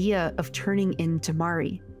the idea of turning into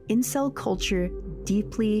Mari. Incel culture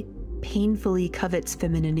deeply, painfully covets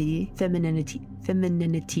femininity.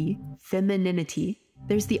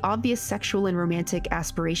 There's the obvious sexual and romantic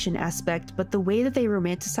aspiration aspect, but the way that they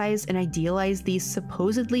romanticize and idealize these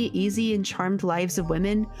supposedly easy and charmed lives of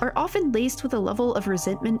women are often laced with a level of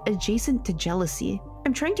resentment adjacent to jealousy.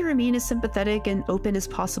 I'm trying to remain as sympathetic and open as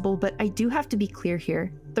possible, but I do have to be clear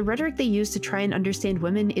here. The rhetoric they use to try and understand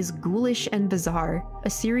women is ghoulish and bizarre, a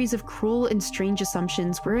series of cruel and strange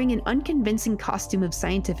assumptions wearing an unconvincing costume of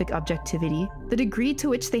scientific objectivity. The degree to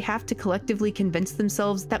which they have to collectively convince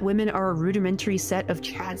themselves that women are a rudimentary set of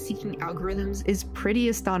Chad-seeking algorithms is pretty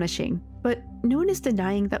astonishing. But no one is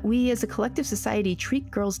denying that we as a collective society treat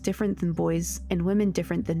girls different than boys and women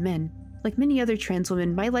different than men. Like many other trans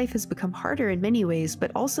women, my life has become harder in many ways,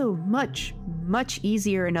 but also much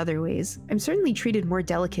easier in other ways. I'm certainly treated more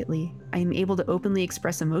delicately. I am able to openly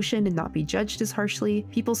express emotion and not be judged as harshly.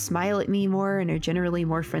 People smile at me more and are generally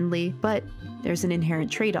more friendly, but there's an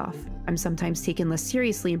inherent trade-off. I'm sometimes taken less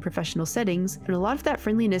seriously in professional settings, and a lot of that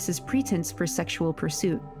friendliness is pretense for sexual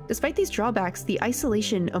pursuit. Despite these drawbacks, the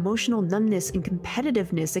isolation, emotional numbness, and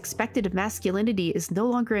competitiveness expected of masculinity is no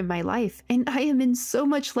longer in my life, and I am in so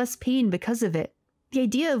much less pain because of it. The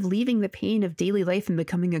idea of leaving the pain of daily life and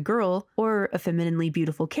becoming a girl, or a femininely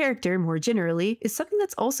beautiful character more generally, is something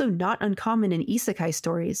that's also not uncommon in isekai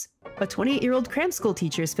stories. A 28-year-old cram school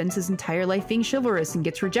teacher spends his entire life being chivalrous and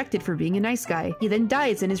gets rejected for being a nice guy. He then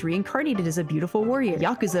dies and is reincarnated as a beautiful warrior.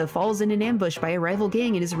 Yakuza falls in an ambush by a rival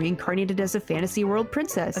gang and is reincarnated as a fantasy world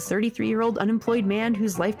princess. A 33-year-old unemployed man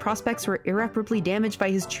whose life prospects were irreparably damaged by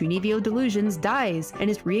his Chunibyo delusions dies and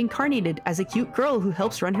is reincarnated as a cute girl who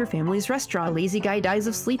helps run her family's restaurant. A lazy guy dies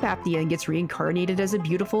of sleep apnea and gets reincarnated as a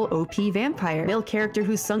beautiful OP vampire. A male character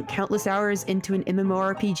who sunk countless hours into an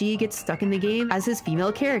MMORPG gets stuck in the game as his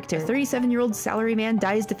female character. A 37-year-old salaryman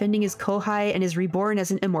dies defending his kohai and is reborn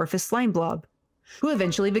as an amorphous slime blob, who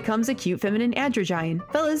eventually becomes a cute feminine androgyne.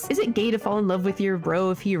 Fellas, is it gay to fall in love with your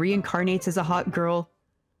bro if he reincarnates as a hot girl?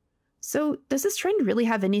 So, does this trend really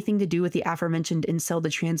have anything to do with the aforementioned incel to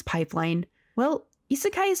trans pipeline? Well,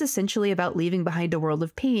 isekai is essentially about leaving behind a world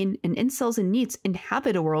of pain, and incels and neets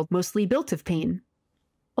inhabit a world mostly built of pain.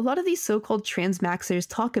 A lot of these so-called transmaxers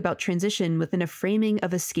talk about transition within a framing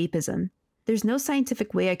of escapism. There's no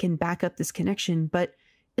scientific way I can back up this connection, but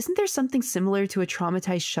isn't there something similar to a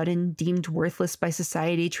traumatized shut-in deemed worthless by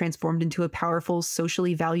society transformed into a powerful,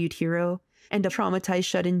 socially valued hero, and a traumatized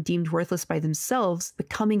shut-in deemed worthless by themselves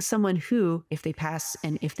becoming someone who, if they pass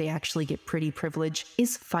and if they actually get pretty privilege,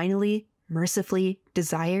 is finally, mercifully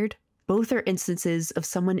desired? Both are instances of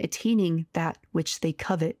someone attaining that which they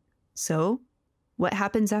covet. So, what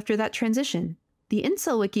happens after that transition? The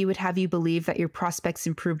Incel Wiki would have you believe that your prospects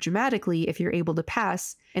improve dramatically if you're able to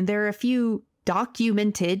pass, and there are a few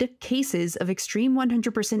documented cases of extreme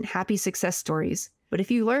 100% happy success stories. But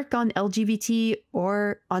if you lurk on LGBT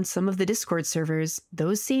or on some of the Discord servers,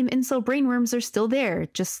 those same incel brainworms are still there,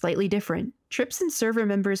 just slightly different. Trips and server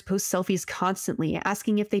members post selfies constantly,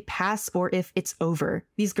 asking if they pass or if it's over.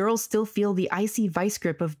 These girls still feel the icy vice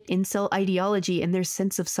grip of incel ideology and their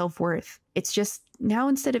sense of self-worth. It's just, now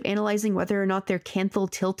instead of analyzing whether or not their canthal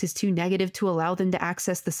tilt is too negative to allow them to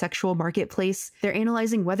access the sexual marketplace, they're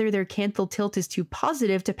analyzing whether their canthal tilt is too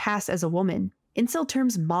positive to pass as a woman. Incel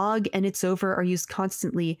terms MOG and it's over are used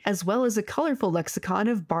constantly, as well as a colorful lexicon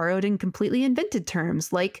of borrowed and completely invented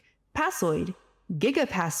terms like passoid,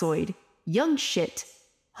 gigapassoid, young shit,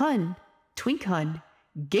 hun, twink hun,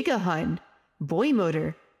 giga hun, boy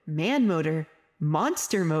motor, man motor,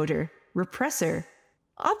 monster motor, repressor.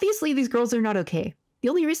 Obviously, these girls are not okay. The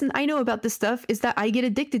only reason I know about this stuff is that I get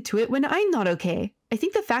addicted to it when I'm not okay. I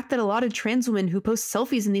think the fact that a lot of trans women who post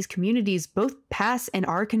selfies in these communities both pass and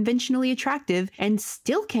are conventionally attractive and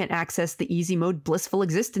still can't access the easy mode blissful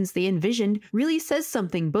existence they envisioned really says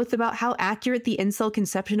something both about how accurate the incel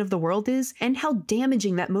conception of the world is and how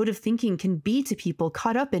damaging that mode of thinking can be to people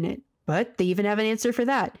caught up in it. But they even have an answer for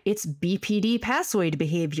that. It's BPD passoid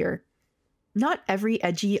behavior. Not every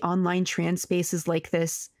edgy online trans space is like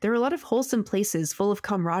this. There are a lot of wholesome places full of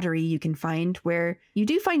camaraderie you can find where you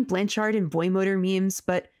do find Blanchard and boy motor memes,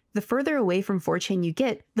 but The further away from 4chan you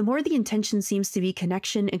get, the more the intention seems to be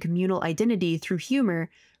connection and communal identity through humor,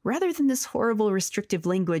 rather than this horrible restrictive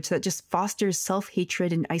language that just fosters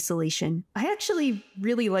self-hatred and isolation. I actually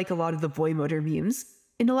really like a lot of the boy motor memes.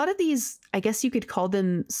 In a lot of these, I guess you could call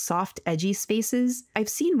them soft, edgy spaces, I've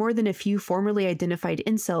seen more than a few formerly identified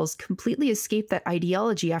incels completely escape that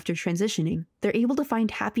ideology after transitioning. They're able to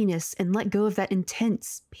find happiness and let go of that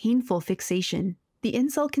intense, painful fixation. The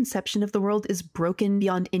incel conception of the world is broken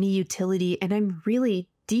beyond any utility, and I'm really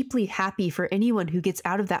deeply happy for anyone who gets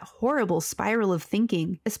out of that horrible spiral of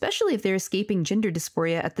thinking, especially if they're escaping gender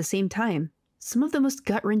dysphoria at the same time. Some of the most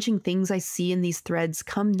gut-wrenching things I see in these threads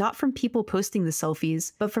come not from people posting the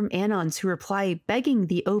selfies, but from anons who reply begging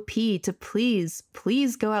the OP to please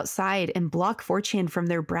go outside and block 4chan from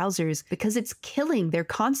their browsers because it's killing their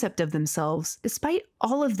concept of themselves. Despite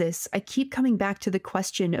all of this, I keep coming back to the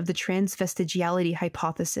question of the transvestigiality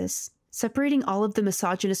hypothesis. Separating all of the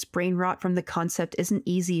misogynist brain rot from the concept isn't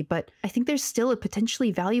easy, but I think there's still a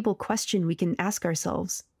potentially valuable question we can ask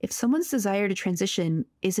ourselves. If someone's desire to transition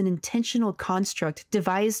is an intentional construct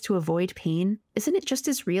devised to avoid pain, isn't it just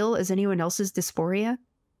as real as anyone else's dysphoria?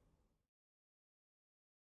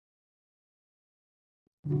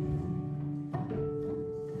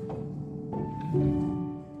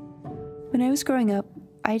 When I was growing up,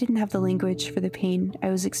 I didn't have the language for the pain I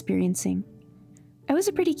was experiencing. I was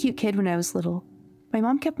a pretty cute kid when I was little. My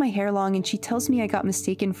mom kept my hair long and she tells me I got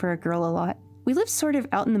mistaken for a girl a lot. We lived sort of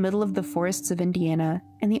out in the middle of the forests of Indiana,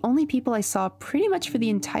 and the only people I saw pretty much for the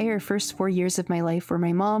entire first 4 years of my life were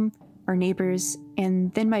my mom, our neighbors,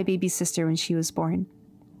 and then my baby sister when she was born.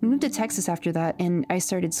 We moved to Texas after that, and I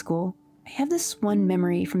started school. I have this one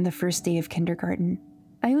memory from the first day of kindergarten.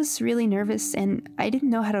 I was really nervous, and I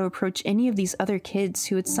didn't know how to approach any of these other kids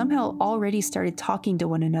who had somehow already started talking to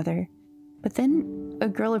one another. But then a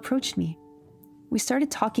girl approached me. We started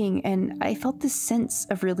talking, and I felt this sense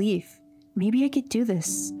of relief. Maybe I could do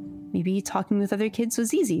this. Maybe talking with other kids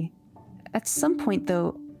was easy. At some point,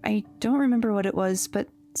 though, I don't remember what it was, but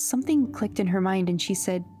something clicked in her mind and she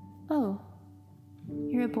said, "Oh,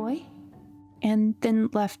 you're a boy?" And then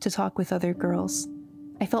left to talk with other girls.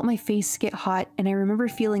 I felt my face get hot, and I remember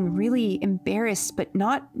feeling really embarrassed, but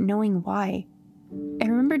not knowing why. I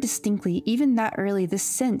remember distinctly, even that early, this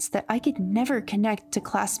sense that I could never connect to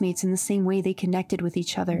classmates in the same way they connected with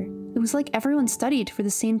each other. It was like everyone studied for the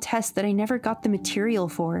same test that I never got the material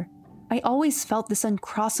for. I always felt this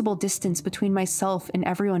uncrossable distance between myself and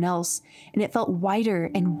everyone else, and it felt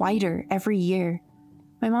wider and wider every year.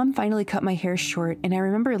 My mom finally cut my hair short, and I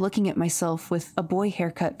remember looking at myself with a boy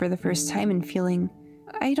haircut for the first time and feeling,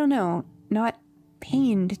 I don't know, not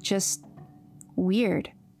pained, just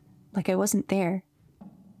weird. Like I wasn't there.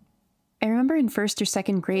 I remember in first or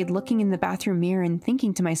second grade looking in the bathroom mirror and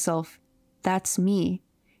thinking to myself, that's me,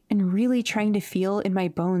 and really trying to feel in my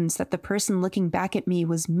bones that the person looking back at me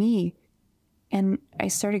was me, and I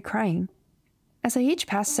started crying. As I aged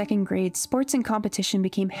past second grade, sports and competition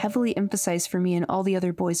became heavily emphasized for me and all the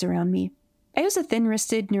other boys around me. I was a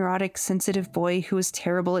thin-wristed, neurotic, sensitive boy who was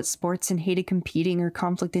terrible at sports and hated competing or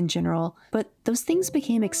conflict in general, but those things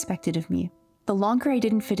became expected of me. The longer I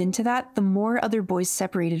didn't fit into that, the more other boys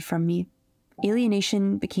separated from me.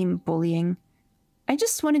 Alienation became bullying. I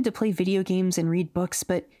just wanted to play video games and read books,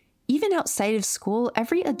 but even outside of school,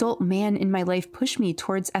 every adult man in my life pushed me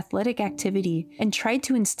towards athletic activity and tried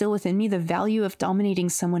to instill within me the value of dominating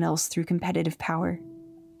someone else through competitive power.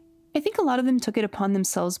 I think a lot of them took it upon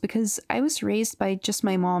themselves because I was raised by just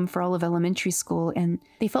my mom for all of elementary school, and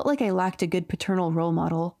they felt like I lacked a good paternal role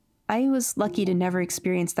model. I was lucky to never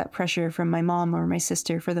experience that pressure from my mom or my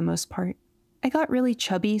sister for the most part. I got really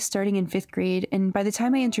chubby starting in 5th grade, and by the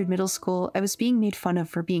time I entered middle school, I was being made fun of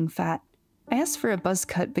for being fat. I asked for a buzz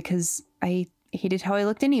cut because I hated how I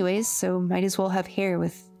looked anyways, so might as well have hair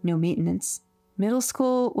with no maintenance. Middle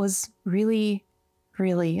school was really,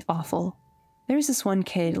 really awful. There was this one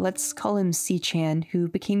kid, let's call him C-Chan, who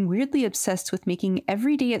became weirdly obsessed with making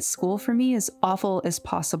every day at school for me as awful as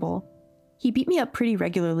possible. He beat me up pretty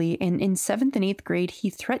regularly, and in 7th and 8th grade, he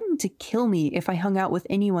threatened to kill me if I hung out with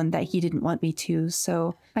anyone that he didn't want me to,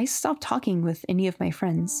 so I stopped talking with any of my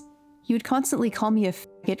friends. He would constantly call me a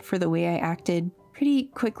faggot for the way I acted. Pretty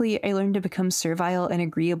quickly, I learned to become servile and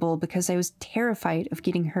agreeable because I was terrified of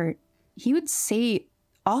getting hurt. He would say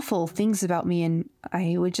awful things about me, and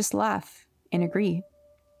I would just laugh and agree.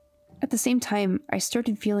 At the same time, I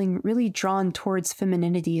started feeling really drawn towards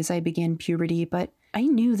femininity as I began puberty, but I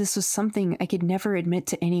knew this was something I could never admit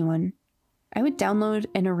to anyone. I would download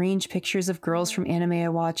and arrange pictures of girls from anime I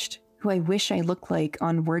watched, who I wish I looked like,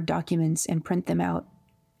 on Word documents and print them out.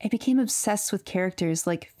 I became obsessed with characters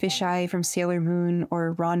like Fisheye from Sailor Moon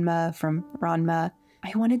or Ranma from Ranma.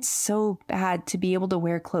 I wanted so bad to be able to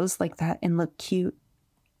wear clothes like that and look cute.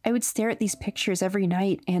 I would stare at these pictures every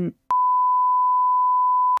night and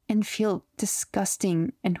feel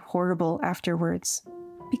disgusting and horrible afterwards.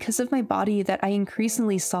 Because of my body that I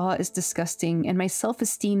increasingly saw as disgusting and my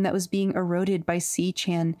self-esteem that was being eroded by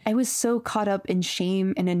C-chan, I was so caught up in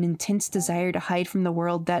shame and an intense desire to hide from the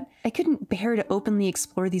world that I couldn't bear to openly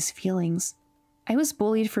explore these feelings. I was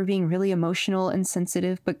bullied for being really emotional and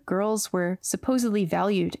sensitive, but girls were supposedly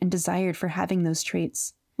valued and desired for having those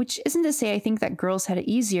traits. Which isn't to say I think that girls had it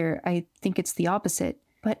easier, I think it's the opposite.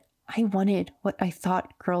 But I wanted what I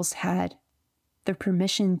thought girls had. The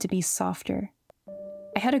permission to be softer.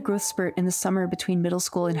 I had a growth spurt in the summer between middle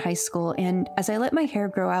school and high school, and as I let my hair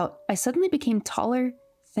grow out, I suddenly became taller,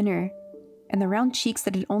 thinner, and the round cheeks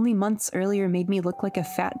that had only months earlier made me look like a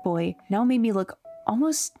fat boy now made me look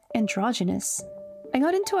almost androgynous. I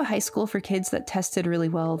got into a high school for kids that tested really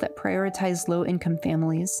well, that prioritized low-income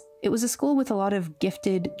families. It was a school with a lot of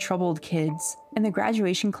gifted, troubled kids, and the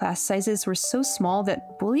graduation class sizes were so small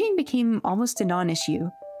that bullying became almost a non-issue.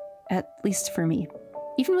 At least for me.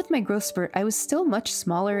 Even with my growth spurt, I was still much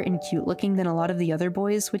smaller and cute looking than a lot of the other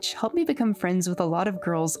boys, which helped me become friends with a lot of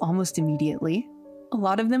girls almost immediately. A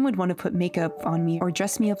lot of them would want to put makeup on me or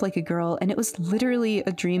dress me up like a girl, and it was literally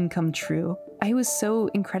a dream come true. I was so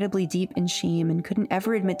incredibly deep in shame and couldn't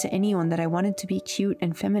ever admit to anyone that I wanted to be cute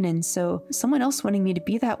and feminine, so someone else wanting me to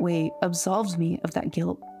be that way absolved me of that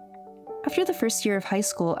guilt. After the first year of high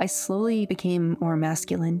school, I slowly became more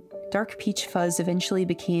masculine. Dark peach fuzz eventually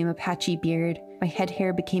became a patchy beard, my head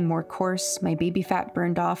hair became more coarse, my baby fat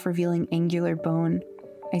burned off, revealing angular bone.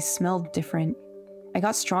 I smelled different. I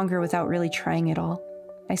got stronger without really trying at all.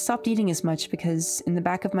 I stopped eating as much because, in the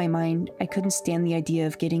back of my mind, I couldn't stand the idea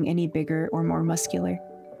of getting any bigger or more muscular.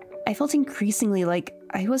 I felt increasingly like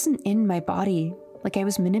I wasn't in my body, like I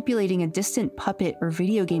was manipulating a distant puppet or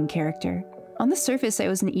video game character. On the surface, I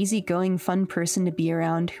was an easygoing, fun person to be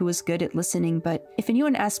around who was good at listening, but if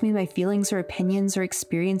anyone asked me my feelings or opinions or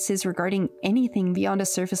experiences regarding anything beyond a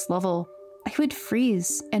surface level, I would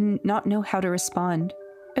freeze and not know how to respond.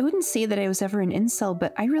 I wouldn't say that I was ever an incel,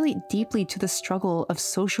 but I relate deeply to the struggle of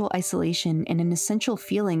social isolation and an essential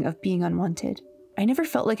feeling of being unwanted. I never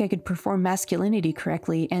felt like I could perform masculinity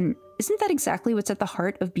correctly, and isn't that exactly what's at the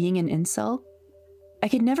heart of being an incel? I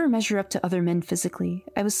could never measure up to other men physically.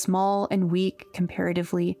 I was small and weak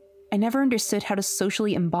comparatively. I never understood how to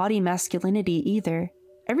socially embody masculinity either.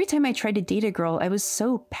 Every time I tried to date a girl, I was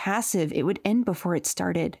so passive it would end before it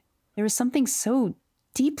started. There was something so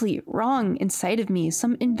deeply wrong inside of me,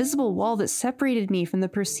 some invisible wall that separated me from the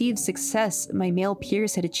perceived success my male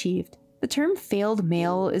peers had achieved. The term failed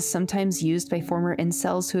male is sometimes used by former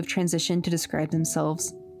incels who have transitioned to describe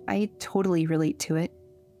themselves. I totally relate to it.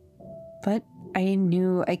 But I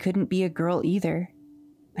knew I couldn't be a girl either.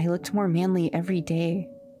 I looked more manly every day.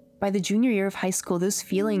 By the junior year of high school, those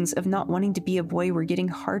feelings of not wanting to be a boy were getting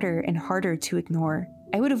harder and harder to ignore.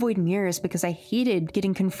 I would avoid mirrors because I hated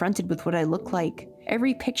getting confronted with what I looked like.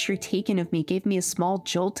 Every picture taken of me gave me a small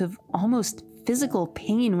jolt of almost physical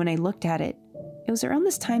pain when I looked at it. It was around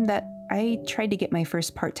this time that I tried to get my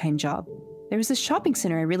first part-time job. There was this shopping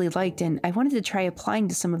center I really liked, and I wanted to try applying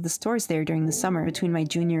to some of the stores there during the summer between my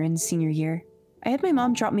junior and senior year. I had my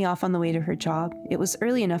mom drop me off on the way to her job. It was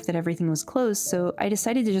early enough that everything was closed, so I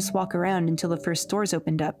decided to just walk around until the first stores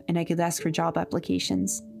opened up and I could ask for job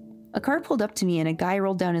applications. A car pulled up to me and a guy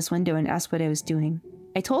rolled down his window and asked what I was doing.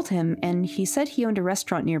 I told him, and he said he owned a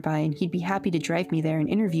restaurant nearby and he'd be happy to drive me there and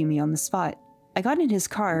interview me on the spot. I got in his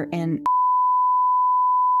car and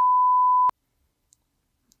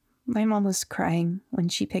my mom was crying when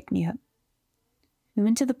she picked me up. We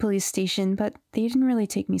went to the police station, but they didn't really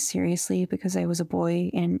take me seriously because I was a boy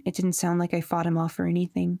and it didn't sound like I fought him off or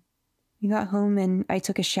anything. We got home and I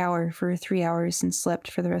took a shower for 3 hours and slept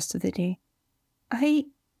for the rest of the day. I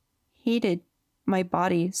hated my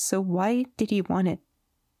body, so why did he want it?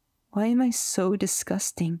 Why am I so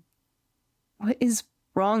disgusting? What is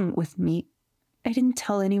wrong with me? I didn't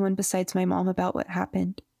tell anyone besides my mom about what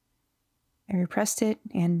happened. I repressed it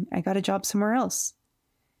and I got a job somewhere else.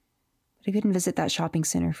 But I couldn't visit that shopping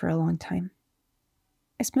center for a long time.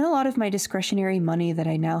 I spent a lot of my discretionary money that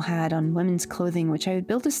I now had on women's clothing, which I would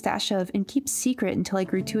build a stash of and keep secret until I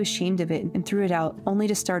grew too ashamed of it and threw it out, only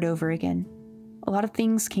to start over again. A lot of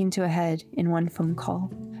things came to a head in one phone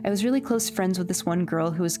call. I was really close friends with this one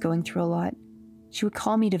girl who was going through a lot. She would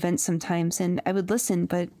call me to vent sometimes, and I would listen,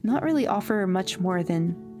 but not really offer much more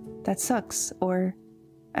than, "That sucks," or,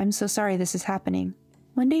 "I'm so sorry this is happening."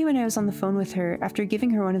 One day when I was on the phone with her, after giving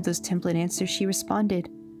her one of those template answers, she responded,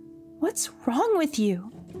 What's wrong with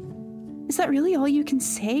you? Is that really all you can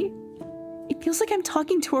say? It feels like I'm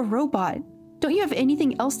talking to a robot. Don't you have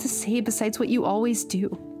anything else to say besides what you always do?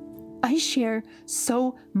 I share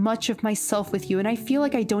so much of myself with you, and I feel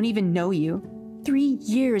like I don't even know you. 3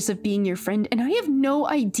 years of being your friend, and I have no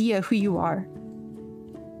idea who you are.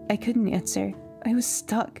 I couldn't answer. I was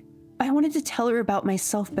stuck. I wanted to tell her about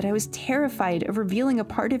myself, but I was terrified of revealing a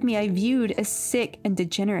part of me I viewed as sick and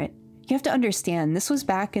degenerate. You have to understand, this was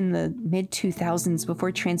back in the mid-2000s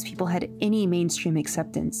before trans people had any mainstream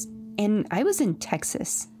acceptance. And I was in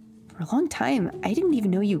Texas. For a long time, I didn't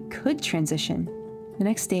even know you could transition. The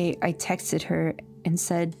next day, I texted her and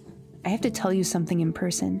said, I have to tell you something in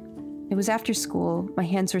person. It was after school, my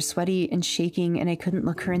hands were sweaty and shaking and I couldn't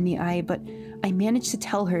look her in the eye, but I managed to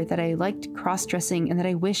tell her that I liked cross-dressing and that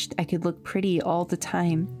I wished I could look pretty all the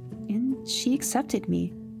time. And she accepted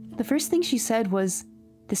me. The first thing she said was,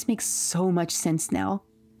 "This makes so much sense now."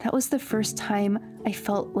 That was the first time I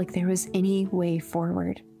felt like there was any way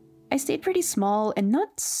forward. I stayed pretty small and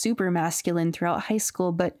not super masculine throughout high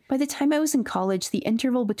school, but by the time I was in college, the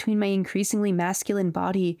interval between my increasingly masculine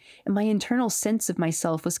body and my internal sense of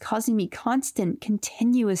myself was causing me constant,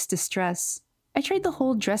 continuous distress. I tried the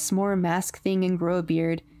whole dress more mask thing and grow a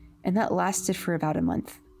beard, and that lasted for about a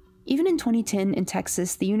month. Even in 2010 in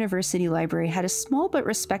Texas, the university library had a small but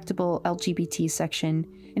respectable LGBT section,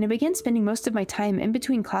 and I began spending most of my time in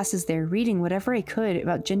between classes there reading whatever I could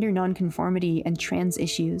about gender nonconformity and trans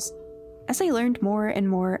issues. As I learned more and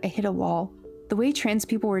more, I hit a wall. The way trans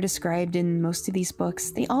people were described in most of these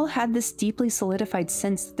books, they all had this deeply solidified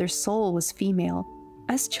sense that their soul was female.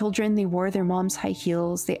 As children, they wore their mom's high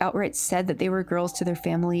heels, they outright said that they were girls to their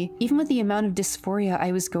family. Even with the amount of dysphoria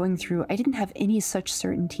I was going through, I didn't have any such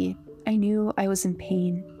certainty. I knew I was in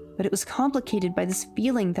pain, but it was complicated by this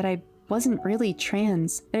feeling that I wasn't really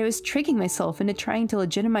trans, that I was tricking myself into trying to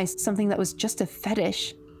legitimize something that was just a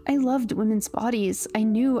fetish. I loved women's bodies. I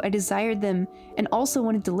knew I desired them and also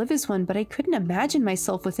wanted to live as one, but I couldn't imagine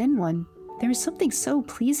myself within one. There was something so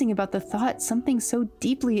pleasing about the thought, something so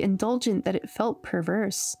deeply indulgent that it felt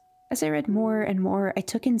perverse. As I read more and more, I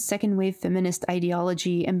took in second-wave feminist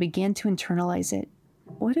ideology and began to internalize it.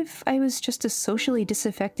 What if I was just a socially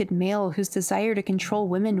disaffected male whose desire to control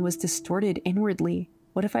women was distorted inwardly?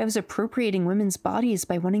 What if I was appropriating women's bodies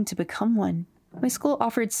by wanting to become one? My school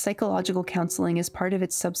offered psychological counseling as part of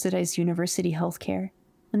its subsidized university healthcare.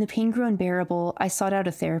 When the pain grew unbearable, I sought out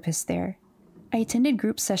a therapist there. I attended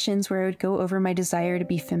group sessions where I would go over my desire to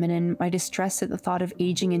be feminine, my distress at the thought of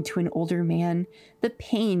aging into an older man, the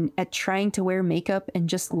pain at trying to wear makeup and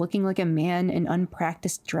just looking like a man in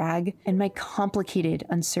unpracticed drag, and my complicated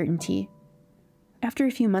uncertainty. After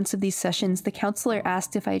a few months of these sessions, the counselor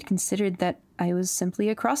asked if I had considered that I was simply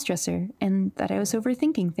a crossdresser and that I was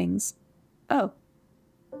overthinking things. Oh,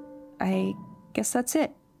 I guess that's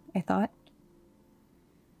it, I thought.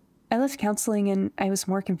 I left counseling and I was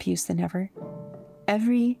more confused than ever.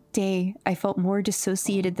 Every day I felt more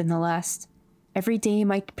dissociated than the last. Every day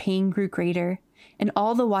my pain grew greater, and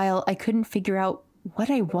all the while I couldn't figure out what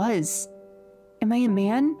I was. Am I a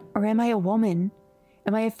man or am I a woman?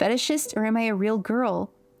 Am I a fetishist or am I a real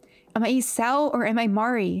girl? Am I Isao or am I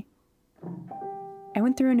Mari? I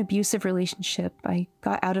went through an abusive relationship. I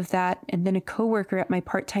got out of that, and then a coworker at my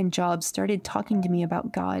part-time job started talking to me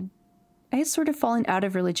about God. I had sort of fallen out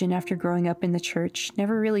of religion after growing up in the church,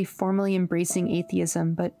 never really formally embracing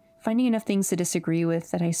atheism, but finding enough things to disagree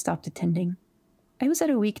with that I stopped attending. I was at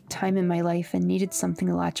a weak time in my life and needed something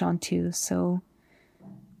to latch onto, so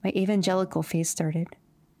my evangelical phase started.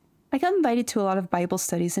 I got invited to a lot of Bible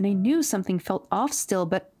studies, and I knew something felt off still,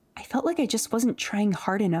 but I felt like I just wasn't trying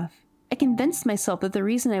hard enough. I convinced myself that the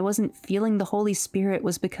reason I wasn't feeling the Holy Spirit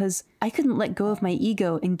was because I couldn't let go of my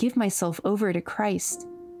ego and give myself over to Christ.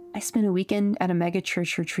 I spent a weekend at a mega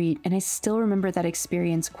church retreat, and I still remember that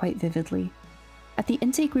experience quite vividly. At the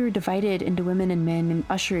intake, we were divided into women and men and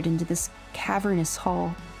ushered into this cavernous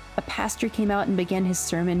hall. A pastor came out and began his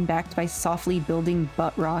sermon backed by softly building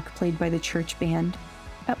butt rock played by the church band.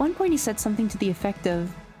 At one point, he said something to the effect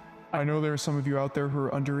of, "I know there are some of you out there who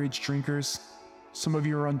are underage drinkers. Some of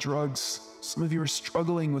you are on drugs. Some of you are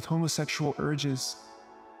struggling with homosexual urges.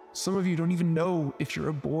 Some of you don't even know if you're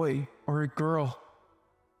a boy or a girl."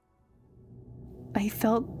 I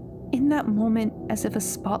felt in that moment as if a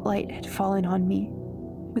spotlight had fallen on me.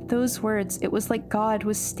 With those words, it was like God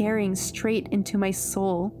was staring straight into my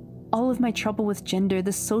soul. All of my trouble with gender,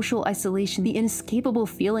 the social isolation, the inescapable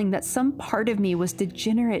feeling that some part of me was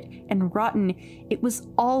degenerate and rotten, it was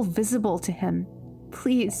all visible to him.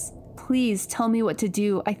 Please, please tell me what to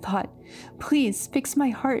do, I thought. Please fix my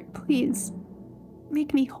heart, please.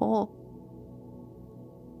 Make me whole.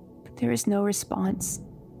 But There was no response.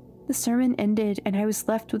 The sermon ended, and I was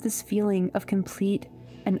left with this feeling of complete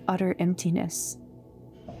and utter emptiness.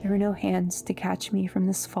 There were no hands to catch me from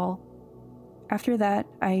this fall. After that,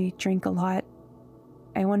 I drank a lot.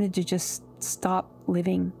 I wanted to just stop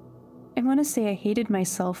living. I want to say I hated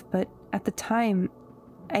myself, but at the time,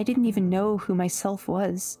 I didn't even know who myself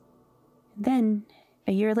was. Then,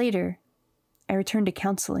 a year later, I returned to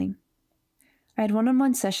counseling. I had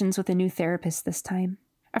one-on-one sessions with a new therapist this time.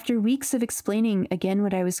 After weeks of explaining again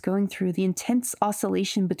what I was going through, the intense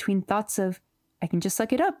oscillation between thoughts of, I can just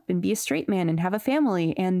suck it up and be a straight man and have a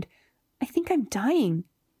family, and I think I'm dying.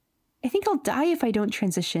 I think I'll die if I don't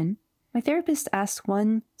transition. My therapist asked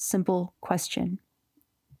one simple question.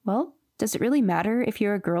 Well, does it really matter if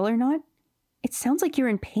you're a girl or not? It sounds like you're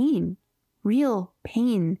in pain. Real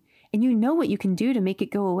pain. And you know what you can do to make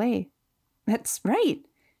it go away. That's right.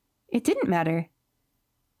 It didn't matter.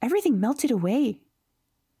 Everything melted away.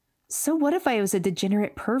 So what if I was a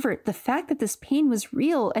degenerate pervert? The fact that this pain was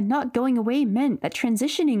real and not going away meant that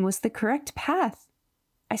transitioning was the correct path.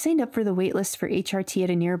 I signed up for the waitlist for HRT at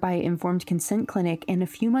a nearby informed consent clinic, and a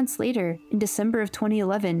few months later, in December of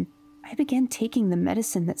 2011, I began taking the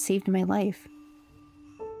medicine that saved my life.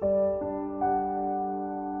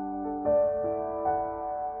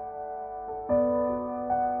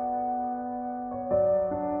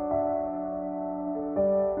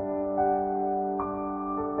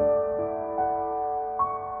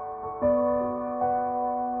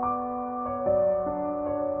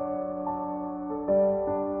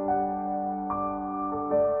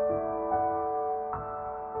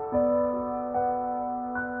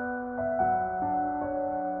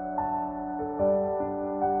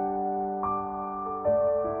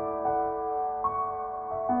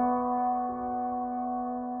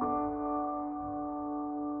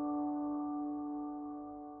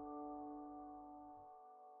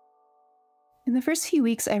 In the first few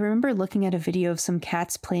weeks, I remember looking at a video of some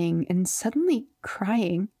cats playing and suddenly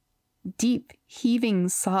crying. Deep, heaving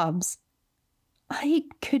sobs. I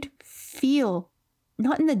could feel,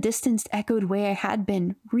 not in the distanced, echoed way I had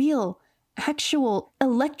been, real, actual,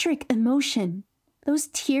 electric emotion. Those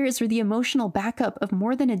tears were the emotional backup of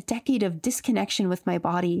more than a decade of disconnection with my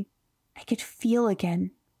body. I could feel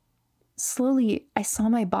again. Slowly, I saw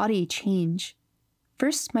my body change.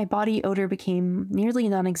 First, my body odor became nearly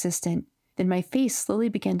non-existent. Then my face slowly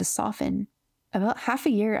began to soften. About half a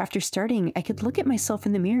year after starting, I could look at myself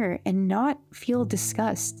in the mirror and not feel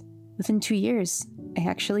disgust. Within 2 years, I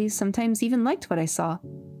actually sometimes even liked what I saw.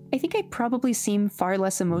 I think I probably seem far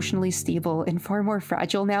less emotionally stable and far more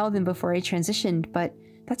fragile now than before I transitioned, but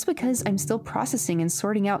that's because I'm still processing and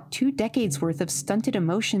sorting out 2 decades worth of stunted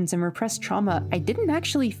emotions and repressed trauma I didn't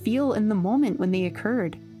actually feel in the moment when they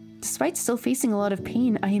occurred. Despite still facing a lot of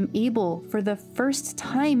pain, I am able, for the first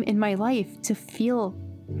time in my life, to feel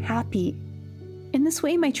happy. In this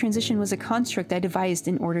way, my transition was a construct I devised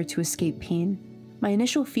in order to escape pain. My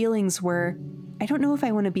initial feelings were, I don't know if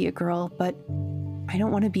I want to be a girl, but I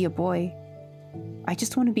don't want to be a boy. I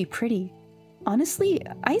just want to be pretty. Honestly,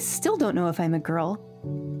 I still don't know if I'm a girl.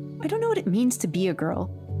 I don't know what it means to be a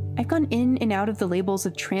girl. I've gone in and out of the labels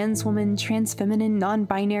of trans woman, trans feminine,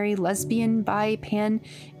 non-binary, lesbian, bi, pan,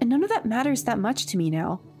 and none of that matters that much to me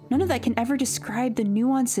now. None of that can ever describe the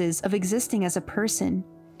nuances of existing as a person.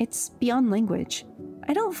 It's beyond language.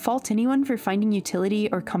 I don't fault anyone for finding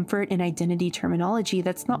utility or comfort in identity terminology.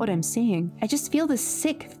 That's not what I'm saying. I just feel this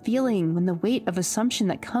sick feeling when the weight of assumption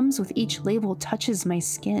that comes with each label touches my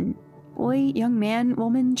skin. Boy, young man,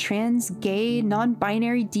 woman, trans, gay,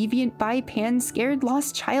 non-binary, deviant, bi, pan, scared,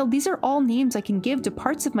 lost child, these are all names I can give to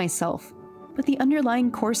parts of myself. But the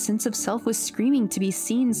underlying core sense of self was screaming to be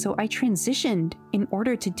seen, so I transitioned in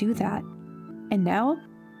order to do that. And now,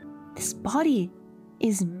 this body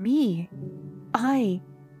is me. I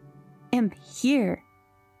am here.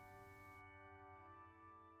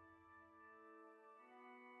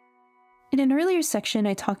 In an earlier section,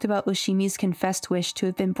 I talked about Oshimi's confessed wish to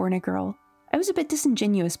have been born a girl. I was a bit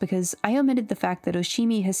disingenuous because I omitted the fact that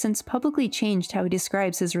Oshimi has since publicly changed how he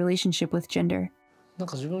describes his relationship with gender. なん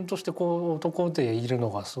か自分としてこう男でいるの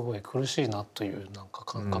がすごい苦しいなというなんか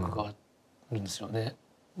感覚があるんですよね。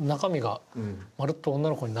中身がまるっと女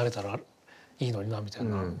の子になれたらいいのになみたい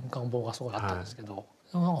な願望がすごいあったんですけど、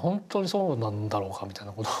なんか本当にそうなんだろうかみたい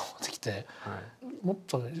なことが思ってきて、もっ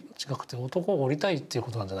と違くて男を降りたいっていう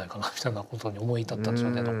ことなんじゃないかなみたいなことに思い至ったんです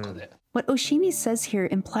よね、どっかで。What Oshimi says here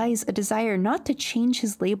implies a desire not to change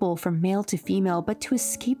his label from male to female, but to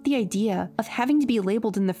escape the idea of having to be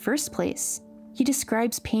labeled in the first place. He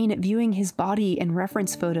describes pain at viewing his body and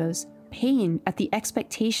reference photos, pain at the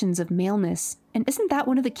expectations of maleness, and isn't that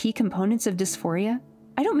one of the key components of dysphoria?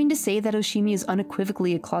 I don't mean to say that Oshimi is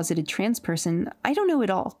unequivocally a closeted trans person. I don't know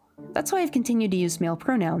at all. That's why I've continued to use male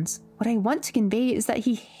pronouns. What I want to convey is that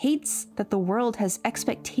he hates that the world has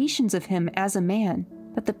expectations of him as a man,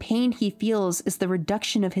 that the pain he feels is the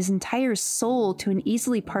reduction of his entire soul to an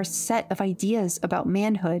easily parsed set of ideas about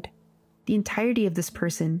manhood. The entirety of this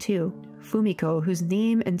person, too. Fumiko, whose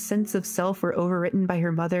name and sense of self were overwritten by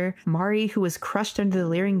her mother, Mari, who was crushed under the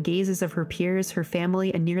leering gazes of her peers, her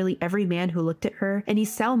family, and nearly every man who looked at her, and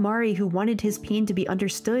Isao Mari, who wanted his pain to be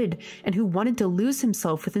understood, and who wanted to lose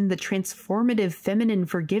himself within the transformative feminine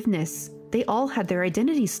forgiveness. They all had their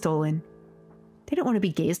identities stolen. They don't want to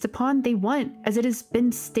be gazed upon. They want, as it has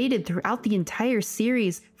been stated throughout the entire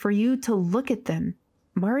series, for you to look at them.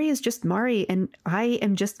 Mari is just Mari, and I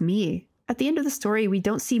am just me. At the end of the story, we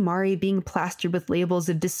don't see Mari being plastered with labels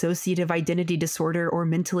of dissociative identity disorder or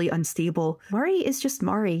mentally unstable. Mari is just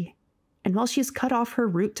Mari. And while she has cut off her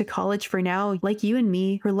route to college for now, like you and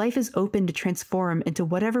me, her life is open to transform into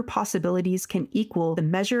whatever possibilities can equal the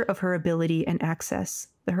measure of her ability and access.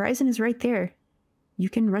 The horizon is right there. You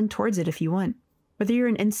can run towards it if you want. Whether you're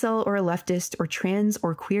an incel or a leftist or trans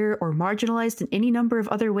or queer or marginalized in any number of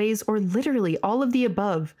other ways or literally all of the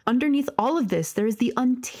above, underneath all of this, there is the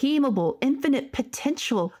untamable, infinite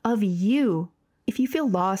potential of you. If you feel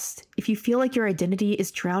lost, if you feel like your identity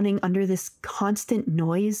is drowning under this constant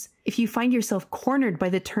noise, if you find yourself cornered by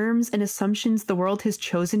the terms and assumptions the world has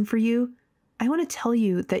chosen for you, I want to tell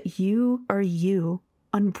you that you are you,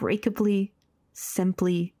 unbreakably,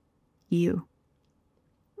 simply you.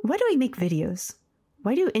 Why do I make videos?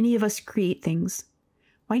 Why do any of us create things?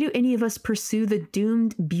 Why do any of us pursue the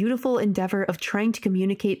doomed, beautiful endeavor of trying to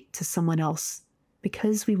communicate to someone else?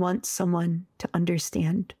 Because we want someone to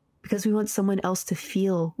understand. Because we want someone else to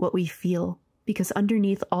feel what we feel. Because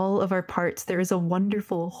underneath all of our parts, there is a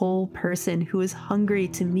wonderful, whole person who is hungry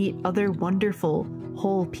to meet other wonderful,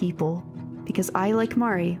 whole people. Because I, like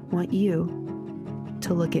Mari, want you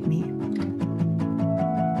to look at me.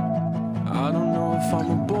 I don't know if I'm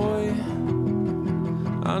a boy.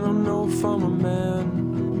 I don't know if I'm a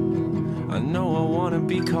man. I know I want to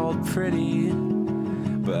be called pretty,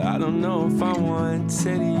 but I don't know if I want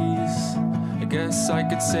titties. I guess I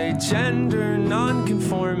could say gender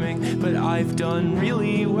non-conforming, but I've done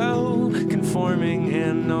really well conforming,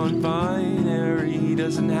 and non-binary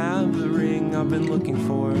doesn't have the ring I've been looking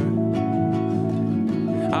for.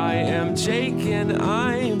 I am Jake and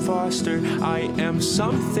I am Foster. I am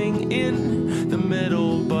something in the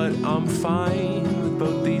middle, but I'm fine with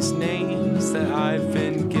both these names.